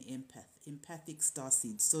about, being an empath, empathic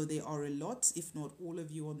starseed. So there are a lot, if not all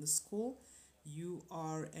of you on this call, you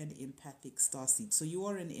are an empathic starseed. So you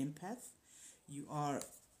are an empath. You are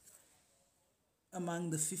among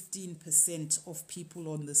the 15% of people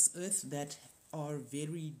on this earth that are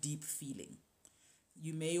very deep feeling.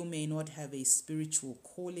 You may or may not have a spiritual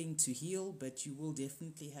calling to heal, but you will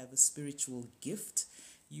definitely have a spiritual gift.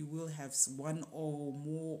 You will have one or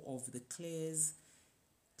more of the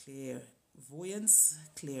clairvoyance,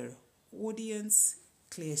 clairaudience,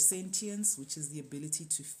 clairsentience, which is the ability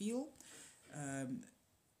to feel,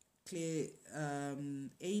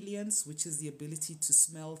 aliens, which is the ability to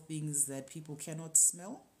smell things that people cannot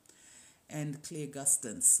smell, and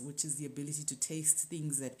clairgustance, which is the ability to taste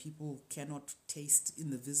things that people cannot taste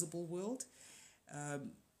in the visible world.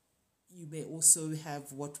 You may also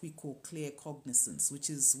have what we call claircognizance, which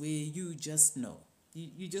is where you just know.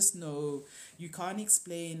 You just know. You can't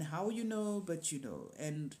explain how you know, but you know.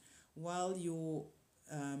 And while your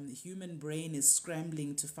human brain is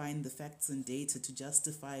scrambling to find the facts and data to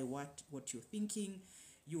justify what you're thinking,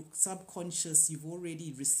 your subconscious, you've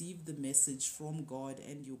already received the message from God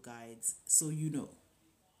and your guides, so you know.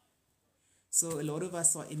 So a lot of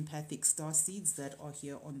us are empathic starseeds that are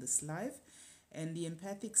here on this live. And the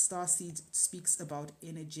empathic starseed speaks about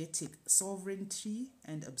energetic sovereignty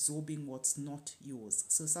and absorbing what's not yours.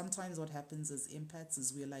 So sometimes what happens as empaths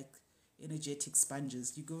is we're like energetic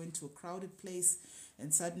sponges. You go into a crowded place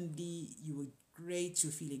and suddenly you were great,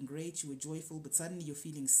 you're feeling great, you were joyful, but suddenly you're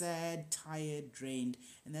feeling sad, tired, drained.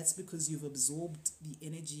 And that's because you've absorbed the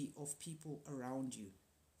energy of people around you.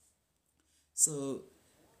 So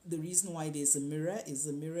the reason why there's a mirror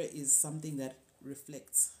is something that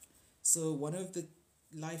reflects. So one of the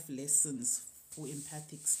life lessons for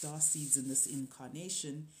empathic starseeds in this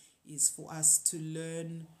incarnation is for us to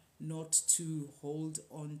learn not to hold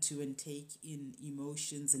on to and take in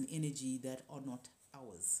emotions and energy that are not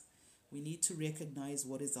ours. We need to recognize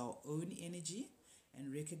what is our own energy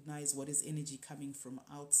and recognize what is energy coming from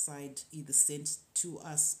outside, either sent to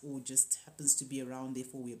us or just happens to be around,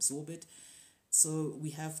 therefore we absorb it. So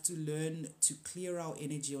we have to learn to clear our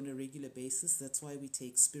energy on a regular basis. That's why we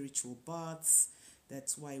take spiritual baths.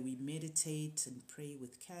 That's why we meditate and pray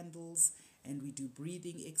with candles, and we do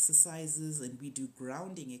breathing exercises, and we do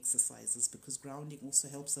grounding exercises, because grounding also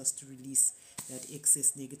helps us to release that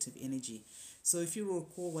excess negative energy. So if you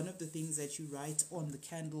recall, one of the things that you write on the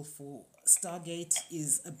candle for Stargate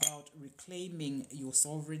is about reclaiming your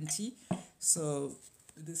sovereignty. So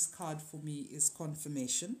this card for me is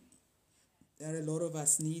confirmation that a lot of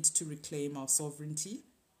us need to reclaim our sovereignty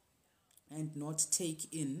and not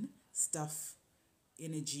take in stuff,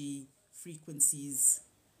 energy, frequencies,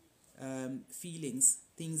 feelings,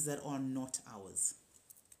 things that are not ours.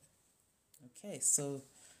 Okay, so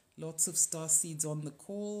lots of star seeds on the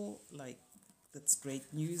call, like that's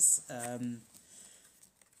great news.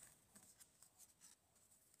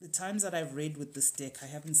 The times that I've read with this deck, I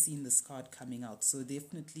haven't seen this card coming out, so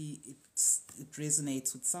definitely it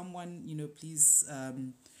resonates with someone. Please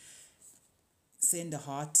send a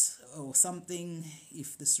heart or something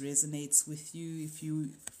if this resonates with you. If you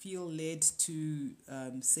feel led to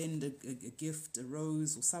send a gift, a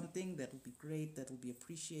rose or something, that will be great, that will be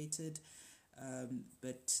appreciated.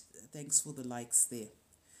 But thanks for the likes there.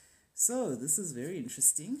 So this is very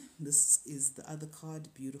interesting. This is the other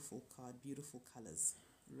card, beautiful colors,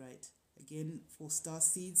 right? Again, for star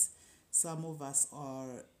seeds, some of us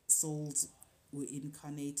are souls were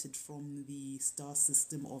incarnated from the star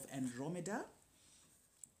system of Andromeda,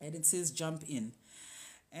 and it says jump in.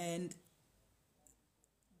 And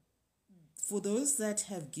for those that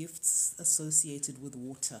have gifts associated with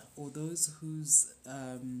water, or those whose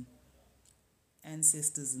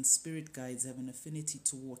ancestors and spirit guides have an affinity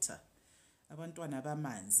to water, abantwana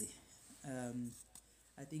bamanzi,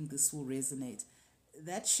 I think this will resonate.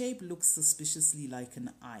 That shape looks suspiciously like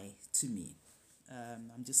an eye to me.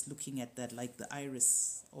 I'm just looking at that, like the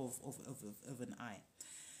iris of an eye.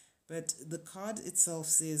 But the card itself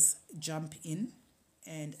says jump in,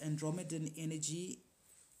 and Andromedan energy,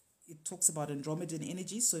 it talks about Andromedan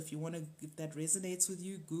energy. So if that resonates with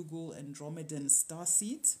you, Google Andromedan star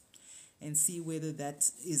seeds and see whether that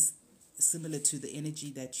is similar to the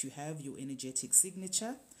energy that you have, your energetic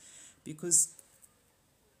signature, because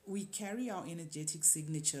we carry our energetic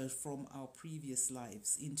signature from our previous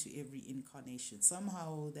lives into every incarnation.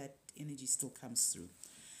 Somehow that energy still comes through.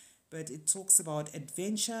 But it talks about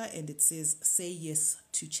adventure, and it says say yes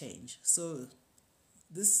to change. So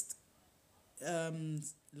this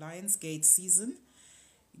Lionsgate season,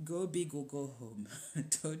 go big or go home.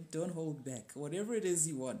 Don't hold back. Whatever it is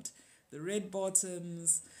you want. The red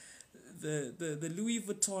bottoms, the Louis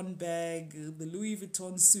Vuitton bag, the Louis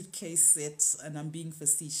Vuitton suitcase set, and I'm being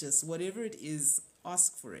facetious. Whatever it is,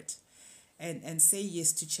 ask for it, and say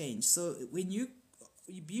yes to change. So when you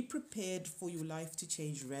be prepared for your life to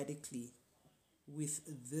change radically with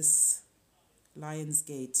this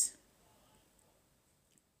Lionsgate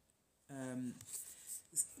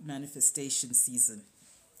manifestation season.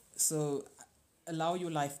 So allow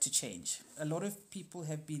your life to change. A lot of people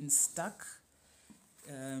have been stuck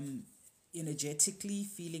energetically,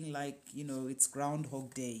 feeling like, it's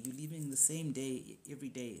Groundhog Day. You're living the same day, every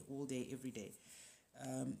day, all day, every day.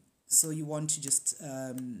 So you want to just,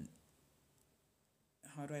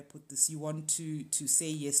 how do I put this? You want to say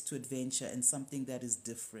yes to adventure and something that is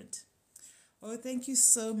different. Oh, thank you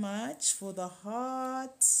so much for the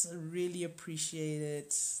heart. Really appreciate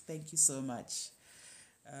it. Thank you so much.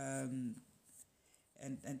 And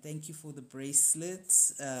thank you for the bracelet.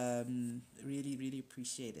 Really, really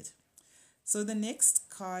appreciate it. So the next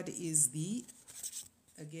card is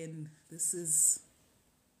again, this is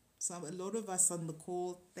a lot of us on the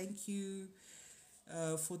call. Thank you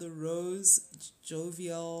for the rose,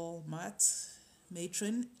 jovial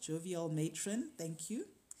matron. Thank you.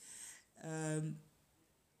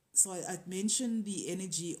 So I mentioned the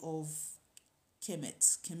energy of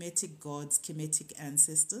Kemetic gods, Kemetic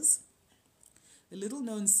ancestors. A little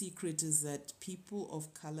known secret is that people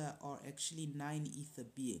of color are actually 9 ether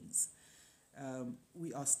beings.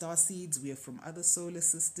 We are star seeds. We are from other solar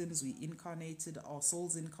systems. Our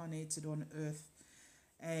souls incarnated on Earth.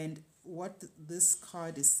 And what this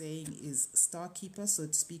card is saying is star keeper. So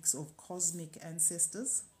it speaks of cosmic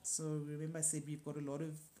ancestors. So remember I said we've got a lot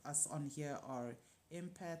of us on here are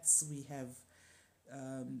empaths. We have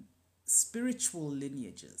spiritual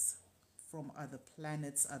lineages from other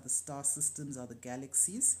planets, other star systems, other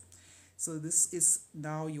galaxies. So this is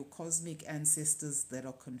now your cosmic ancestors that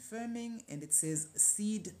are confirming, and it says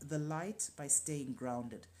seed the light by staying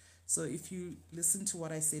grounded. So if you listen to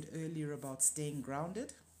what I said earlier about staying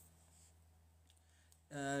grounded,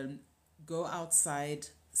 um, go outside,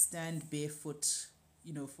 stand barefoot,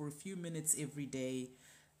 for a few minutes every day.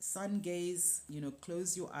 Sun gaze,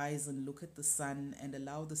 close your eyes and look at the sun and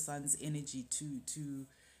allow the sun's energy to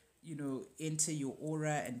enter your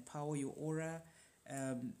aura and power your aura.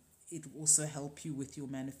 It will also help you with your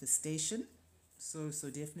manifestation. So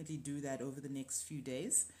definitely do that over the next few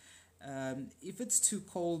days. If it's too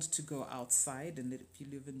cold to go outside, and if you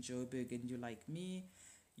live in Joburg and you're like me,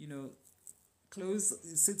 you know,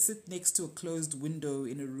 sit next to a closed window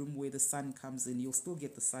in a room where the sun comes in. You'll still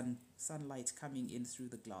get the sunlight coming in through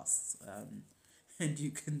the glass, and you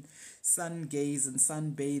can sun gaze and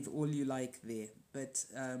sunbathe all you like there. But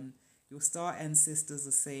your star ancestors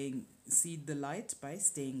are saying seed the light by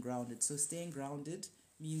staying grounded. So staying grounded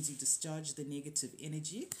means you discharge the negative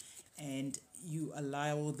energy and you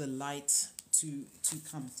allow the light to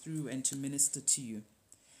come through and to minister to you.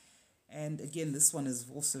 And again, this one is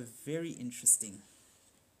also very interesting.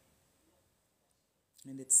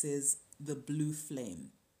 And it says the blue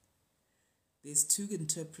flame. There's two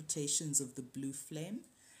interpretations of the blue flame.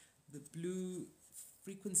 The blue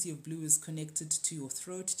frequency of blue is connected to your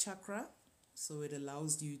throat chakra. So it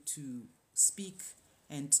allows you to speak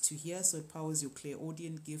and to hear. So it powers your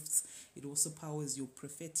clairaudient gifts. It also powers your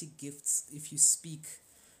prophetic gifts if you speak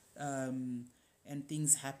and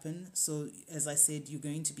things happen. So as I said, you're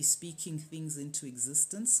going to be speaking things into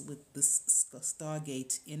existence with this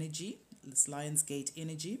Stargate energy, this Lionsgate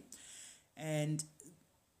energy. And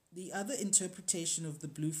the other interpretation of the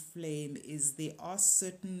blue flame is there are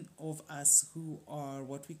certain of us who are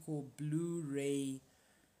what we call blue ray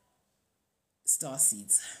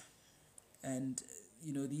starseeds. And,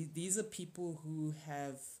 these are people who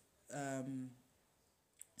have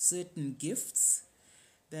certain gifts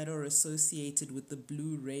that are associated with the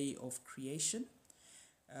blue ray of creation.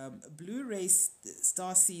 Blue ray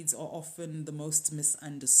starseeds are often the most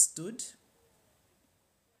misunderstood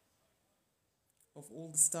of all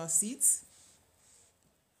the starseeds.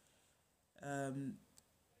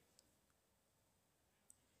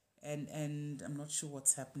 And I'm not sure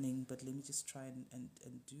what's happening, but let me just try and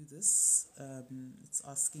do this. It's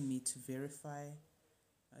asking me to verify.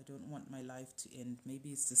 I don't want my life to end.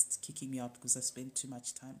 Maybe it's just kicking me out because I spent too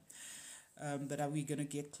much time. But are we going to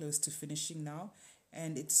get close to finishing now?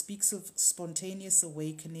 And it speaks of spontaneous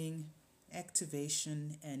awakening,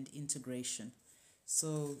 activation, and integration.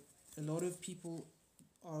 So a lot of people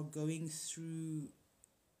are going through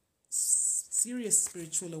serious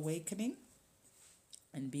spiritual awakening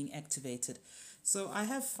and being activated. So I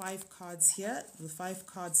have 5 cards here. The 5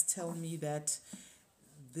 cards tell me that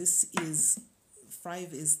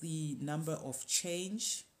 5 is the number of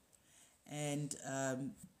change. And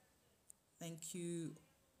thank you,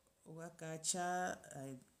 Wakacha.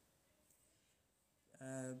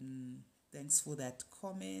 Thanks for that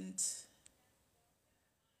comment.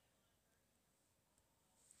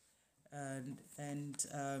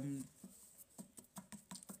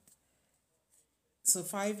 So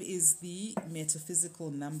 5 is the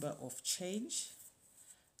metaphysical number of change.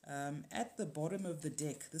 At the bottom of the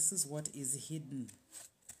deck, this is what is hidden.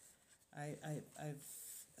 I'm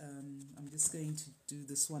just going to do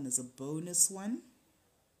this one as a bonus one.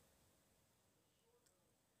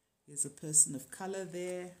 There's a person of color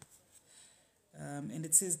there. And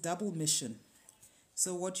it says double mission.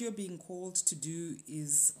 So what you're being called to do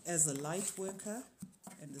is, as a light worker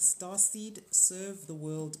and a starseed, serve the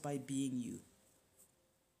world by being you.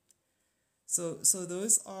 So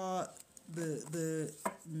those are the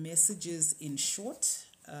messages in short.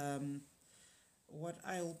 What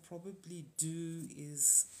I'll probably do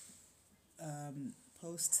is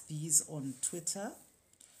post these on Twitter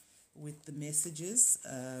with the messages,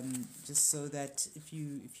 just so that if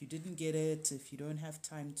you didn't get it, if you don't have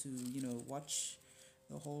time to watch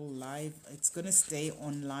the whole live, it's going to stay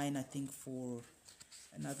online, I think, for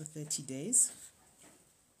another 30 days.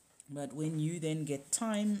 But when you then get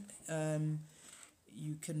time,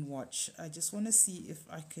 you can watch. I just want to see if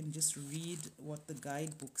I can just read what the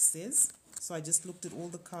guidebook says. So I just looked at all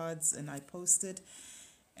the cards and I posted.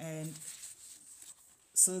 And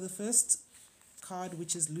so the first card,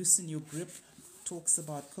 which is Loosen Your Grip, talks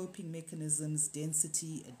about coping mechanisms,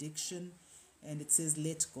 density, addiction, and it says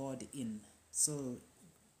let God in. So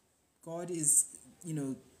God is,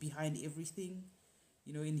 behind everything.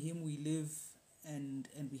 In Him we live and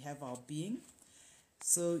we have our being.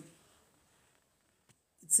 So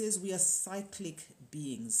it says we are cyclic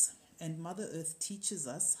beings, and Mother Earth teaches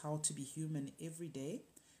us how to be human every day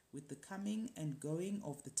with the coming and going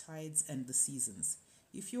of the tides and the seasons.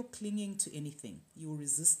 If you're clinging to anything, you're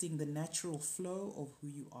resisting the natural flow of who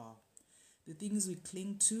you are. The things we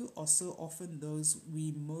cling to are so often those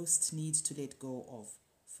we most need to let go of.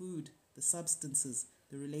 Food, the substances,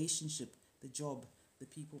 the relationship, the job, the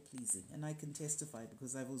people pleasing. And I can testify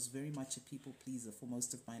because I was very much a people pleaser for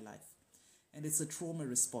most of my life. And it's a trauma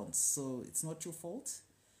response, so it's not your fault.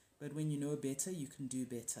 But when you know better, you can do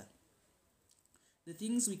better. The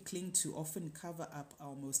things we cling to often cover up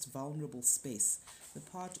our most vulnerable space, the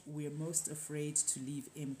part we're most afraid to leave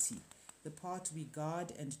empty, the part we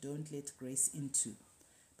guard and don't let grace into.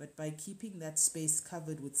 But by keeping that space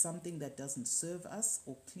covered with something that doesn't serve us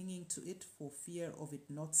or clinging to it for fear of it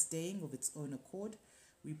not staying of its own accord,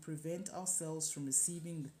 we prevent ourselves from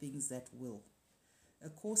receiving the things that will. A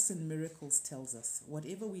Course in Miracles tells us,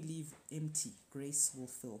 whatever we leave empty, grace will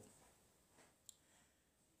fill.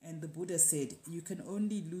 And the Buddha said, you can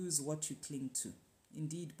only lose what you cling to.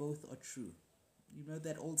 Indeed, both are true. You know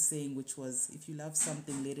that old saying which was, if you love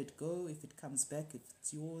something, let it go. If it comes back, if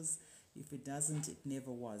it's yours. If it doesn't, it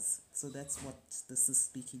never was. So that's what this is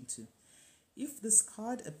speaking to. If this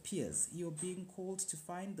card appears, you're being called to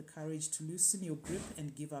find the courage to loosen your grip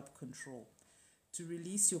and give up control, to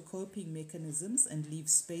release your coping mechanisms and leave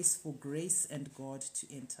space for grace and God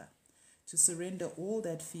to enter, to surrender all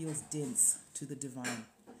that feels dense to the divine.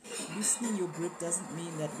 Loosening your grip doesn't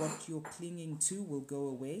mean that what you're clinging to will go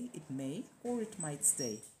away. It may, or it might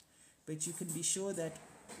stay. But you can be sure that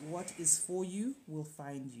what is for you will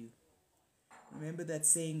find you. Remember that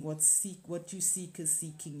saying, what you seek is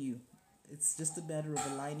seeking you. It's just a matter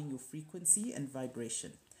of aligning your frequency and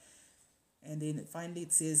vibration. And then finally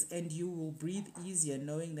it says, and you will breathe easier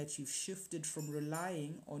knowing that you've shifted from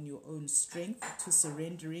relying on your own strength to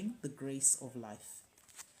surrendering the grace of life.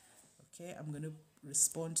 Okay, I'm going to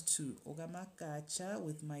respond to Ogamakacha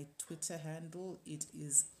with my Twitter handle. It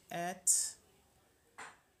is at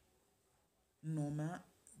Noma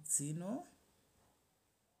Zino.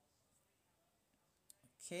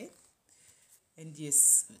 Okay, and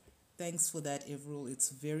yes, thanks for that, Everall.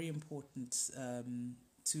 It's very important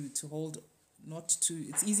to hold,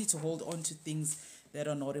 it's easy to hold on to things that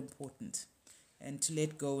are not important and to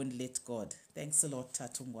let go and let God. Thanks a lot,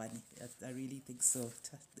 Tatungwani. I really think so.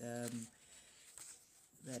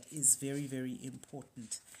 That is very, very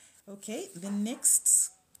important. Okay, the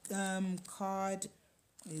next card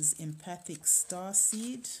is Empathic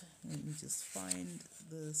Starseed. Let me just find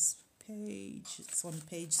this page. It's on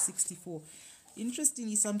page 64.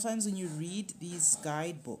 Interestingly, sometimes when you read these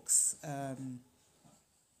guidebooks,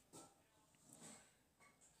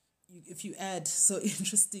 if you add, so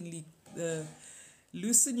interestingly, the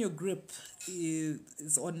Loosen Your Grip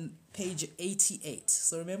is on page 88.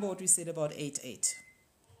 So remember what we said about 88.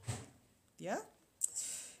 Yeah?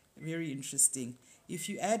 Very interesting. If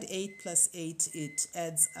you add 8 plus 8, it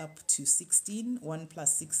adds up to 16. 1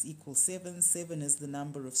 plus 6 equals 7. 7 is the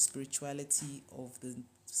number of spirituality, of the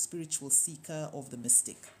spiritual seeker, of the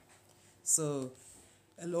mystic. So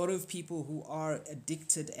a lot of people who are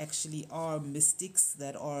addicted actually are mystics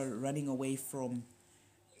that are running away from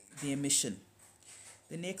their mission.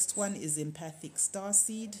 The next one is Empathic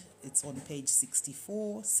Starseed. It's on page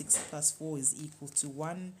 64. 6 plus 4 is equal to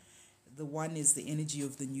 1. The 1 is the energy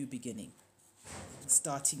of the new beginning,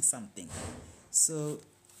 starting something. So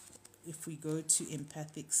if we go to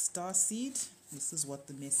Empathic Starseed, this is what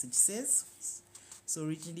the message says. So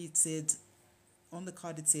originally it said, on the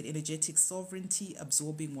card it said, energetic sovereignty,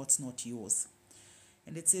 absorbing what's not yours.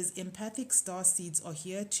 And it says, empathic starseeds are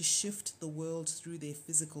here to shift the world through their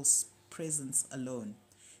physical presence alone.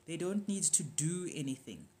 They don't need to do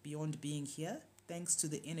anything beyond being here, thanks to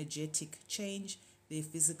the energetic change their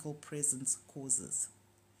physical presence causes.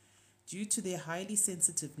 Due to their highly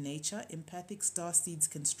sensitive nature, empathic starseeds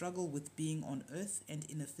can struggle with being on Earth and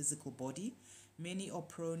in a physical body. Many are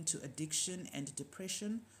prone to addiction and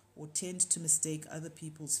depression, or tend to mistake other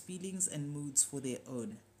people's feelings and moods for their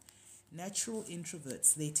own. Natural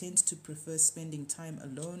introverts, they tend to prefer spending time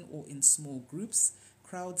alone or in small groups.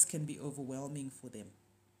 Crowds can be overwhelming for them.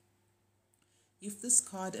 If this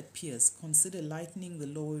card appears, consider lightening the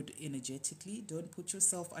load energetically. Don't put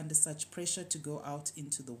yourself under such pressure to go out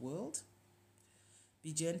into the world.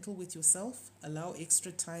 Be gentle with yourself. Allow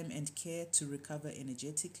extra time and care to recover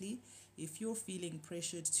energetically. If you're feeling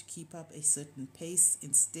pressured to keep up a certain pace,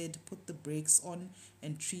 instead put the brakes on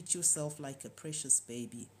and treat yourself like a precious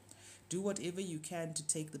baby. Do whatever you can to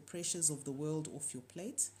take the pressures of the world off your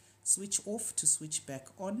plate. Switch off to switch back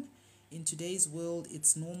on. In today's world,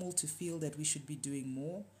 it's normal to feel that we should be doing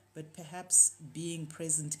more, but perhaps being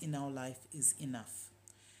present in our life is enough.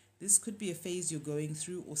 This could be a phase you're going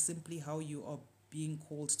through or simply how you are being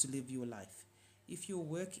called to live your life. If your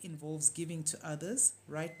work involves giving to others,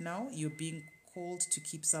 right now you're being called to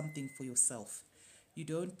keep something for yourself. You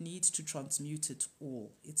don't need to transmute it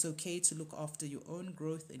all. It's okay to look after your own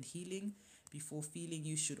growth and healing before feeling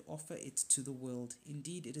you should offer it to the world.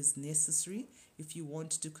 Indeed, it is necessary if you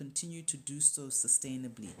want to continue to do so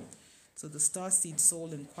sustainably. So the Starseed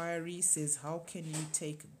Soul Inquiry says, how can you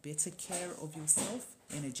take better care of yourself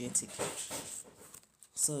energetically?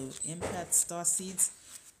 So empath starseeds,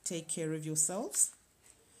 take care of yourselves.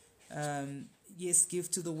 Yes,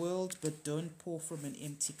 give to the world, but don't pour from an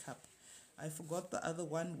empty cup. I forgot the other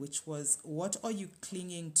one, which was, what are you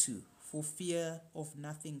clinging to for fear of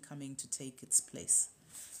nothing coming to take its place?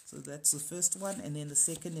 So that's the first one. And then the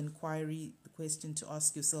second inquiry, the question to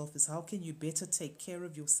ask yourself is, how can you better take care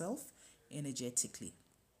of yourself energetically?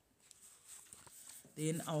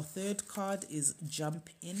 Then our third card is jump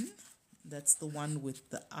in. That's the one with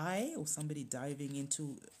the eye, or somebody diving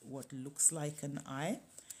into what looks like an eye.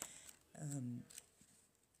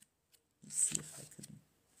 Let's see if I can.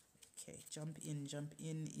 Okay, jump in. Jump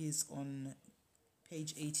in is on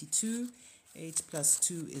page 82. 8 plus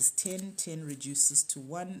 2 is 10. 10 reduces to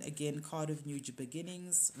 1. Again, card of new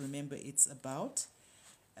beginnings. Remember, it's about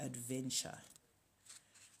adventure.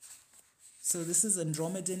 So this is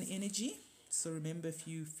Andromedan energy. So remember, if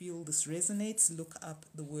you feel this resonates, look up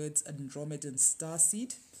the words Andromedan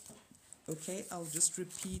starseed. Okay, I'll just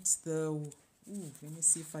repeat the... let me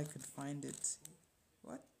see if I could find it.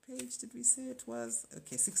 What page did we say it was?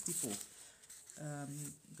 Okay, 64.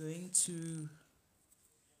 Going to...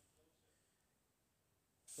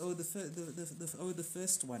 Oh, the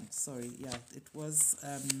first one. Sorry, yeah, it was...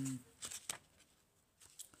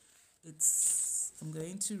 I'm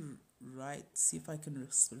going to write, see if I can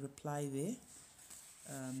reply there.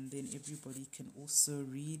 Then everybody can also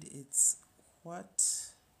read. It's what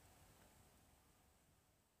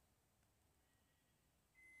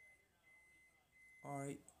are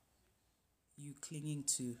you clinging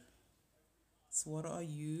to? So what are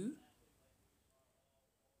you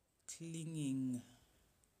clinging?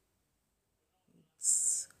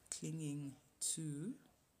 It's clinging to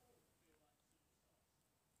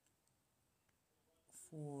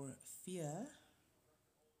for fear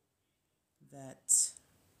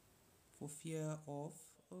of,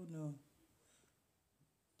 oh no,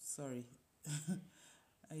 sorry.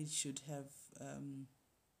 I should have, I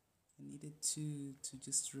needed to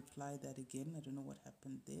just reply that again. I don't know what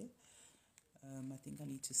happened there. I think I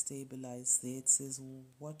need to stabilize there. It says,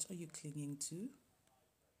 what are you clinging to?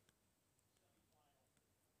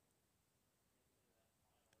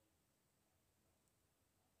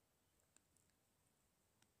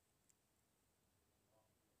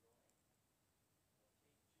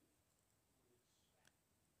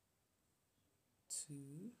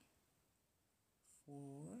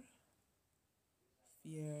 For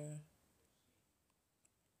fear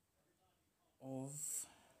of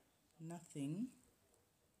nothing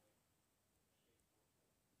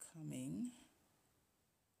coming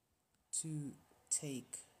to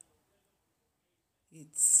take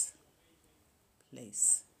its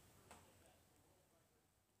place.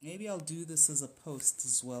 Maybe I'll do this as a post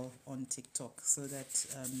as well on TikTok so that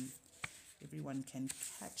everyone can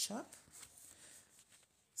catch up.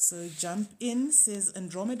 So jump in says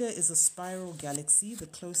Andromeda is a spiral galaxy, the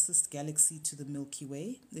closest galaxy to the Milky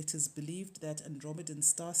Way. It is believed that Andromedan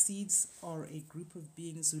starseeds are a group of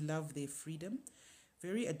beings who love their freedom.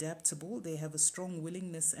 Very adaptable, they have a strong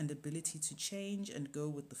willingness and ability to change and go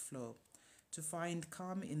with the flow, to find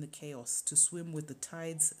calm in the chaos, to swim with the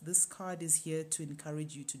tides. This card is here to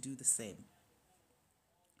encourage you to do the same.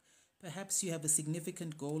 Perhaps you have a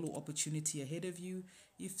significant goal or opportunity ahead of you.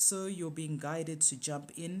 If so, you're being guided to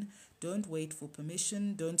jump in. Don't wait for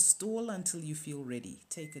permission. Don't stall until you feel ready.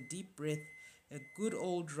 Take a deep breath, a good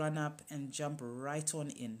old run up, and jump right on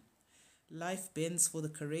in. Life bends for the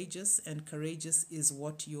courageous, and courageous is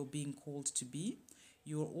what you're being called to be.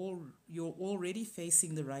 You're already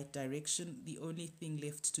facing the right direction. The only thing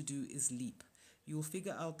left to do is leap. You'll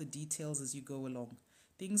figure out the details as you go along.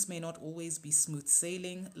 Things may not always be smooth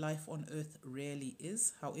sailing. Life on earth rarely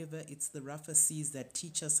is. However, it's the rougher seas that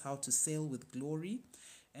teach us how to sail with glory.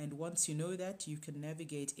 And once you know that, you can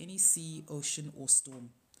navigate any sea, ocean, or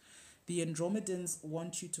storm. The Andromedans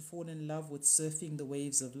want you to fall in love with surfing the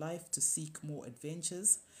waves of life, to seek more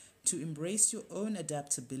adventures, to embrace your own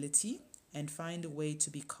adaptability, and find a way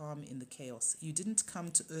to be calm in the chaos. You didn't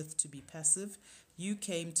come to earth to be passive. You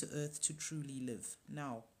came to earth to truly live.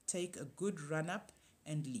 Now, take a good run up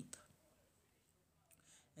and leap.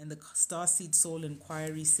 And the Starseed Soul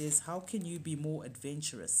Inquiry says, how can you be more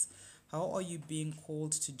adventurous? How are you being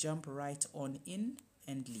called to jump right on in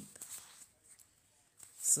and leap?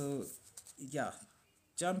 So, yeah,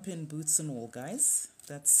 jump in, boots and all, guys.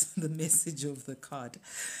 That's the message of the card.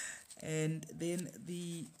 And then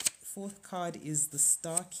the fourth card is the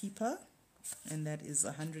Star Keeper, and that is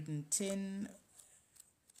 110.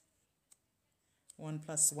 1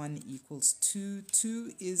 plus 1 equals 2.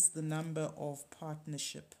 2 is the number of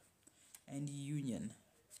partnership and union.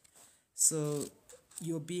 So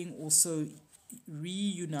you're being also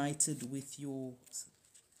reunited with your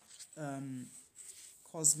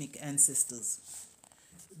cosmic ancestors.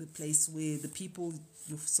 The place where the people,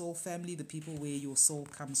 your soul family, the people where your soul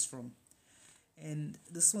comes from. And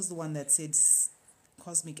this was the one that said,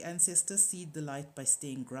 cosmic ancestors, seed the light by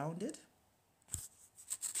staying grounded.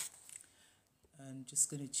 I'm just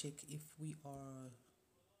going to check if we are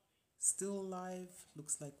still live.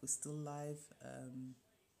 Looks like we're still live.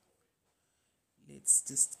 Let's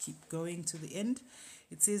just keep going to the end.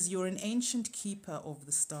 It says, you're an ancient keeper of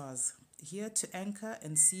the stars, here to anchor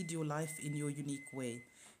and seed your life in your unique way.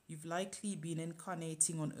 You've likely been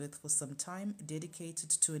incarnating on Earth for some time, dedicated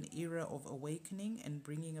to an era of awakening and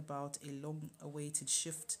bringing about a long-awaited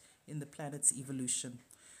shift in the planet's evolution.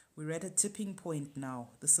 We're at a tipping point now.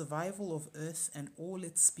 The survival of Earth and all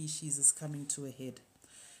its species is coming to a head.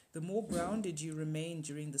 The more grounded you remain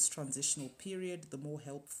during this transitional period, the more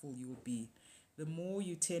helpful you will be. The more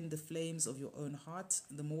you tend the flames of your own heart,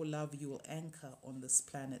 the more love you will anchor on this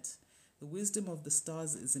planet. The wisdom of the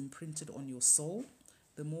stars is imprinted on your soul.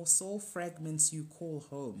 The more soul fragments you call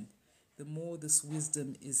home, the more this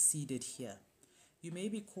wisdom is seeded here. You may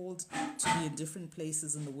be called to be in different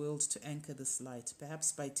places in the world to anchor this light,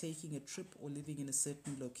 perhaps by taking a trip or living in a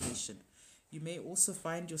certain location. You may also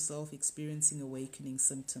find yourself experiencing awakening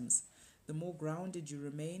symptoms. The more grounded you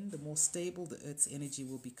remain, the more stable the Earth's energy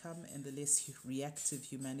will become and the less reactive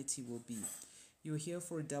humanity will be. You are here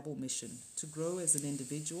for a double mission, to grow as an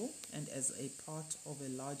individual and as a part of a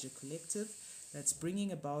larger collective that's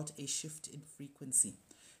bringing about a shift in frequency.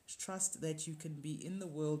 Trust that you can be in the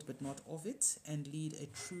world but not of it and lead a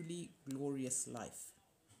truly glorious life.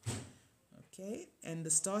 Okay, and the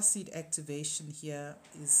starseed activation here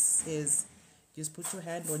says, just put your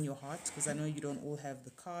hand on your heart, because I know you don't all have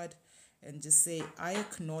the card, and just say, I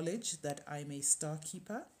acknowledge that I'm a star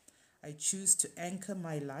keeper. I choose to anchor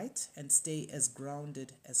my light and stay as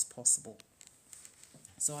grounded as possible.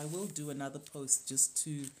 So I will do another post just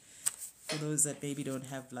to, for those that maybe don't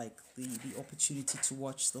have like the opportunity to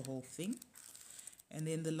watch the whole thing. And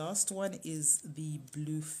then the last one is the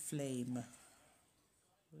blue flame.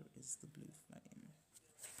 Where is the blue flame?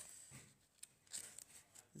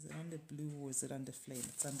 Is it under blue or is it under flame?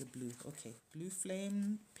 It's under blue. Okay, blue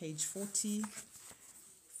flame, page 40.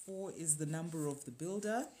 4 is the number of the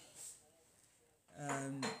builder.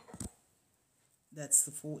 That's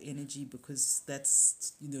the 4 energy, because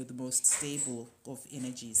that's, the most stable of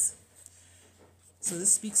energies. So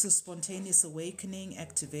this speaks of spontaneous awakening,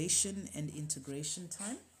 activation, and integration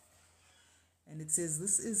time. And it says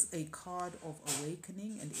this is a card of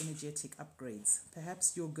awakening and energetic upgrades.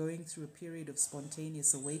 Perhaps you're going through a period of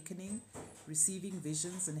spontaneous awakening, receiving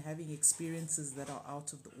visions and having experiences that are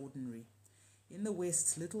out of the ordinary. In the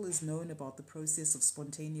West, little is known about the process of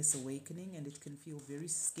spontaneous awakening, and it can feel very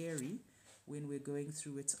scary when we're going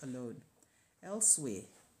through it alone. Elsewhere,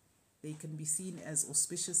 they can be seen as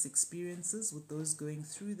auspicious experiences, with those going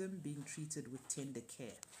through them being treated with tender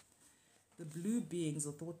care. The blue beings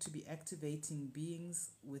are thought to be activating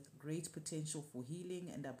beings with great potential for healing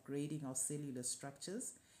and upgrading our cellular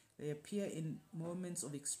structures. They appear in moments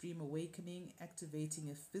of extreme awakening, activating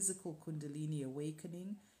a physical kundalini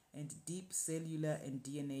awakening and deep cellular and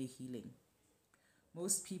DNA healing.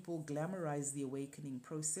 Most people glamorize the awakening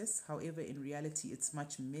process. However, in reality, it's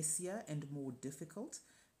much messier and more difficult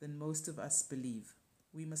than most of us believe.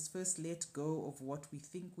 We must first let go of what we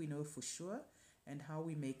think we know for sure and how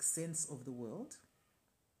we make sense of the world.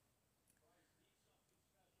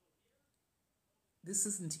 This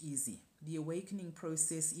isn't easy. The awakening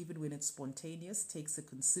process, even when it's spontaneous, takes a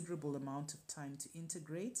considerable amount of time to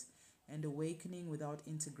integrate, and awakening without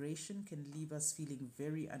integration can leave us feeling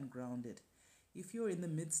very ungrounded. If you're in the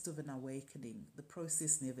midst of an awakening, the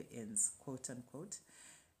process never ends, quote unquote,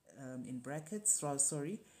 in brackets,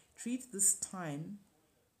 treat this time.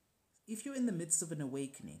 If you're in the midst of an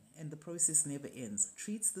awakening and the process never ends,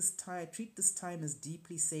 treat this time as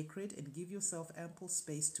deeply sacred and give yourself ample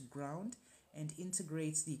space to ground and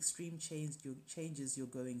integrate the extreme changes you're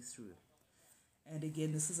going through. And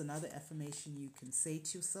again, this is another affirmation you can say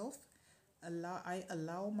to yourself. I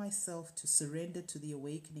allow myself to surrender to the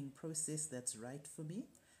awakening process that's right for me.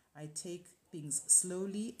 I take things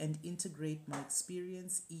slowly and integrate my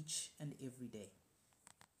experience each and every day.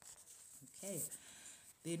 Okay.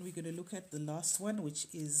 Then we're going to look at the last one, which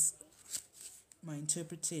is my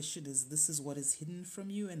interpretation is this is what is hidden from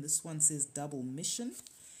you. And this one says double mission.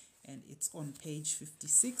 And it's on page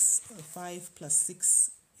 56. 5 plus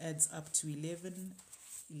 6 adds up to 11.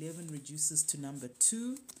 11 reduces to number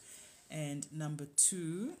 2. And number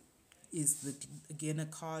 2 is, again, a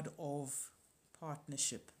card of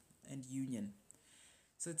partnership and union.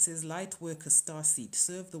 So it says, light worker starseed,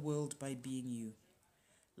 serve the world by being you.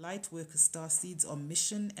 Light worker starseeds are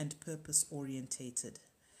mission and purpose orientated.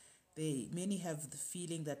 Many have the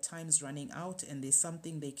feeling that time's running out and there's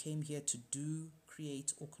something they came here to do,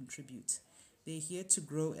 create, or contribute. They're here to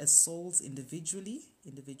grow as souls individually,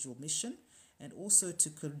 individual mission, and also to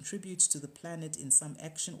contribute to the planet in some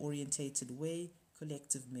action-orientated way,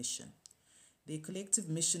 collective mission. Their collective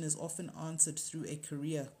mission is often answered through a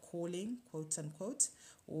career calling, quote unquote,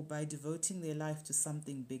 or by devoting their life to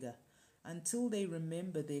something bigger. Until they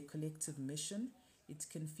remember their collective mission, it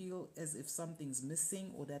can feel as if something's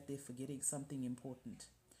missing or that they're forgetting something important.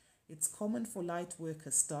 It's common for light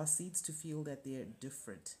worker starseeds to feel that they're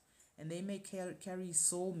different, and they may carry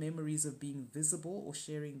soul memories of being visible or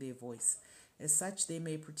sharing their voice. As such, they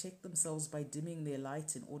may protect themselves by dimming their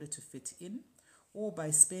light in order to fit in, or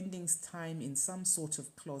by spending time in some sort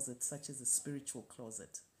of closet, such as a spiritual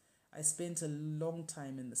closet. I spent a long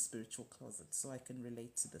time in the spiritual closet, so I can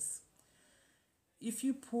relate to this. If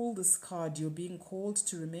you pull this card, you're being called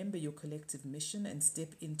to remember your collective mission and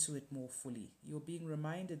step into it more fully. You're being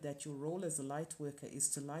reminded that your role as a light worker is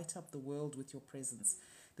to light up the world with your presence.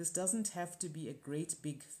 This doesn't have to be a great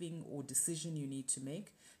big thing or decision you need to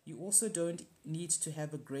make. You also don't need to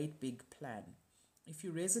have a great big plan. If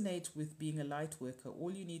you resonate with being a light worker,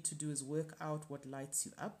 all you need to do is work out what lights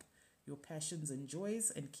you up, your passions and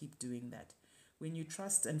joys, and keep doing that. When you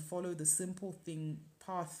trust and follow the simple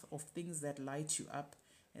path of things that light you up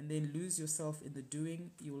and then lose yourself in the doing,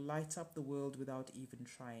 you'll light up the world without even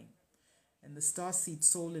trying. And the Starseed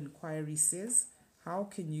Soul Inquiry says, how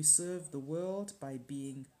can you serve the world? By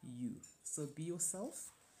being you. So be yourself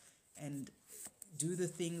and do the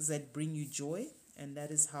things that bring you joy, and that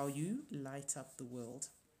is how you light up the world.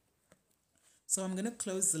 So I'm going to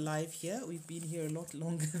close the live here. We've been here a lot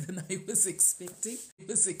longer than I was expecting.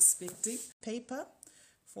 Paper,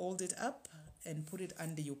 fold it up and put it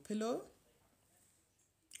under your pillow.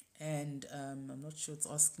 And I'm not sure it's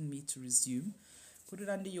asking me to resume. Put it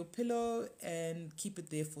under your pillow and keep it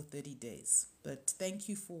there for 30 days. But thank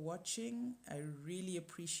you for watching. I really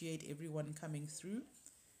appreciate everyone coming through.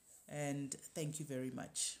 And thank you very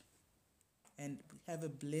much. And have a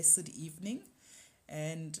blessed evening.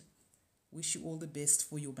 And wish you all the best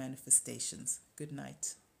for your manifestations. Good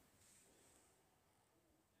night.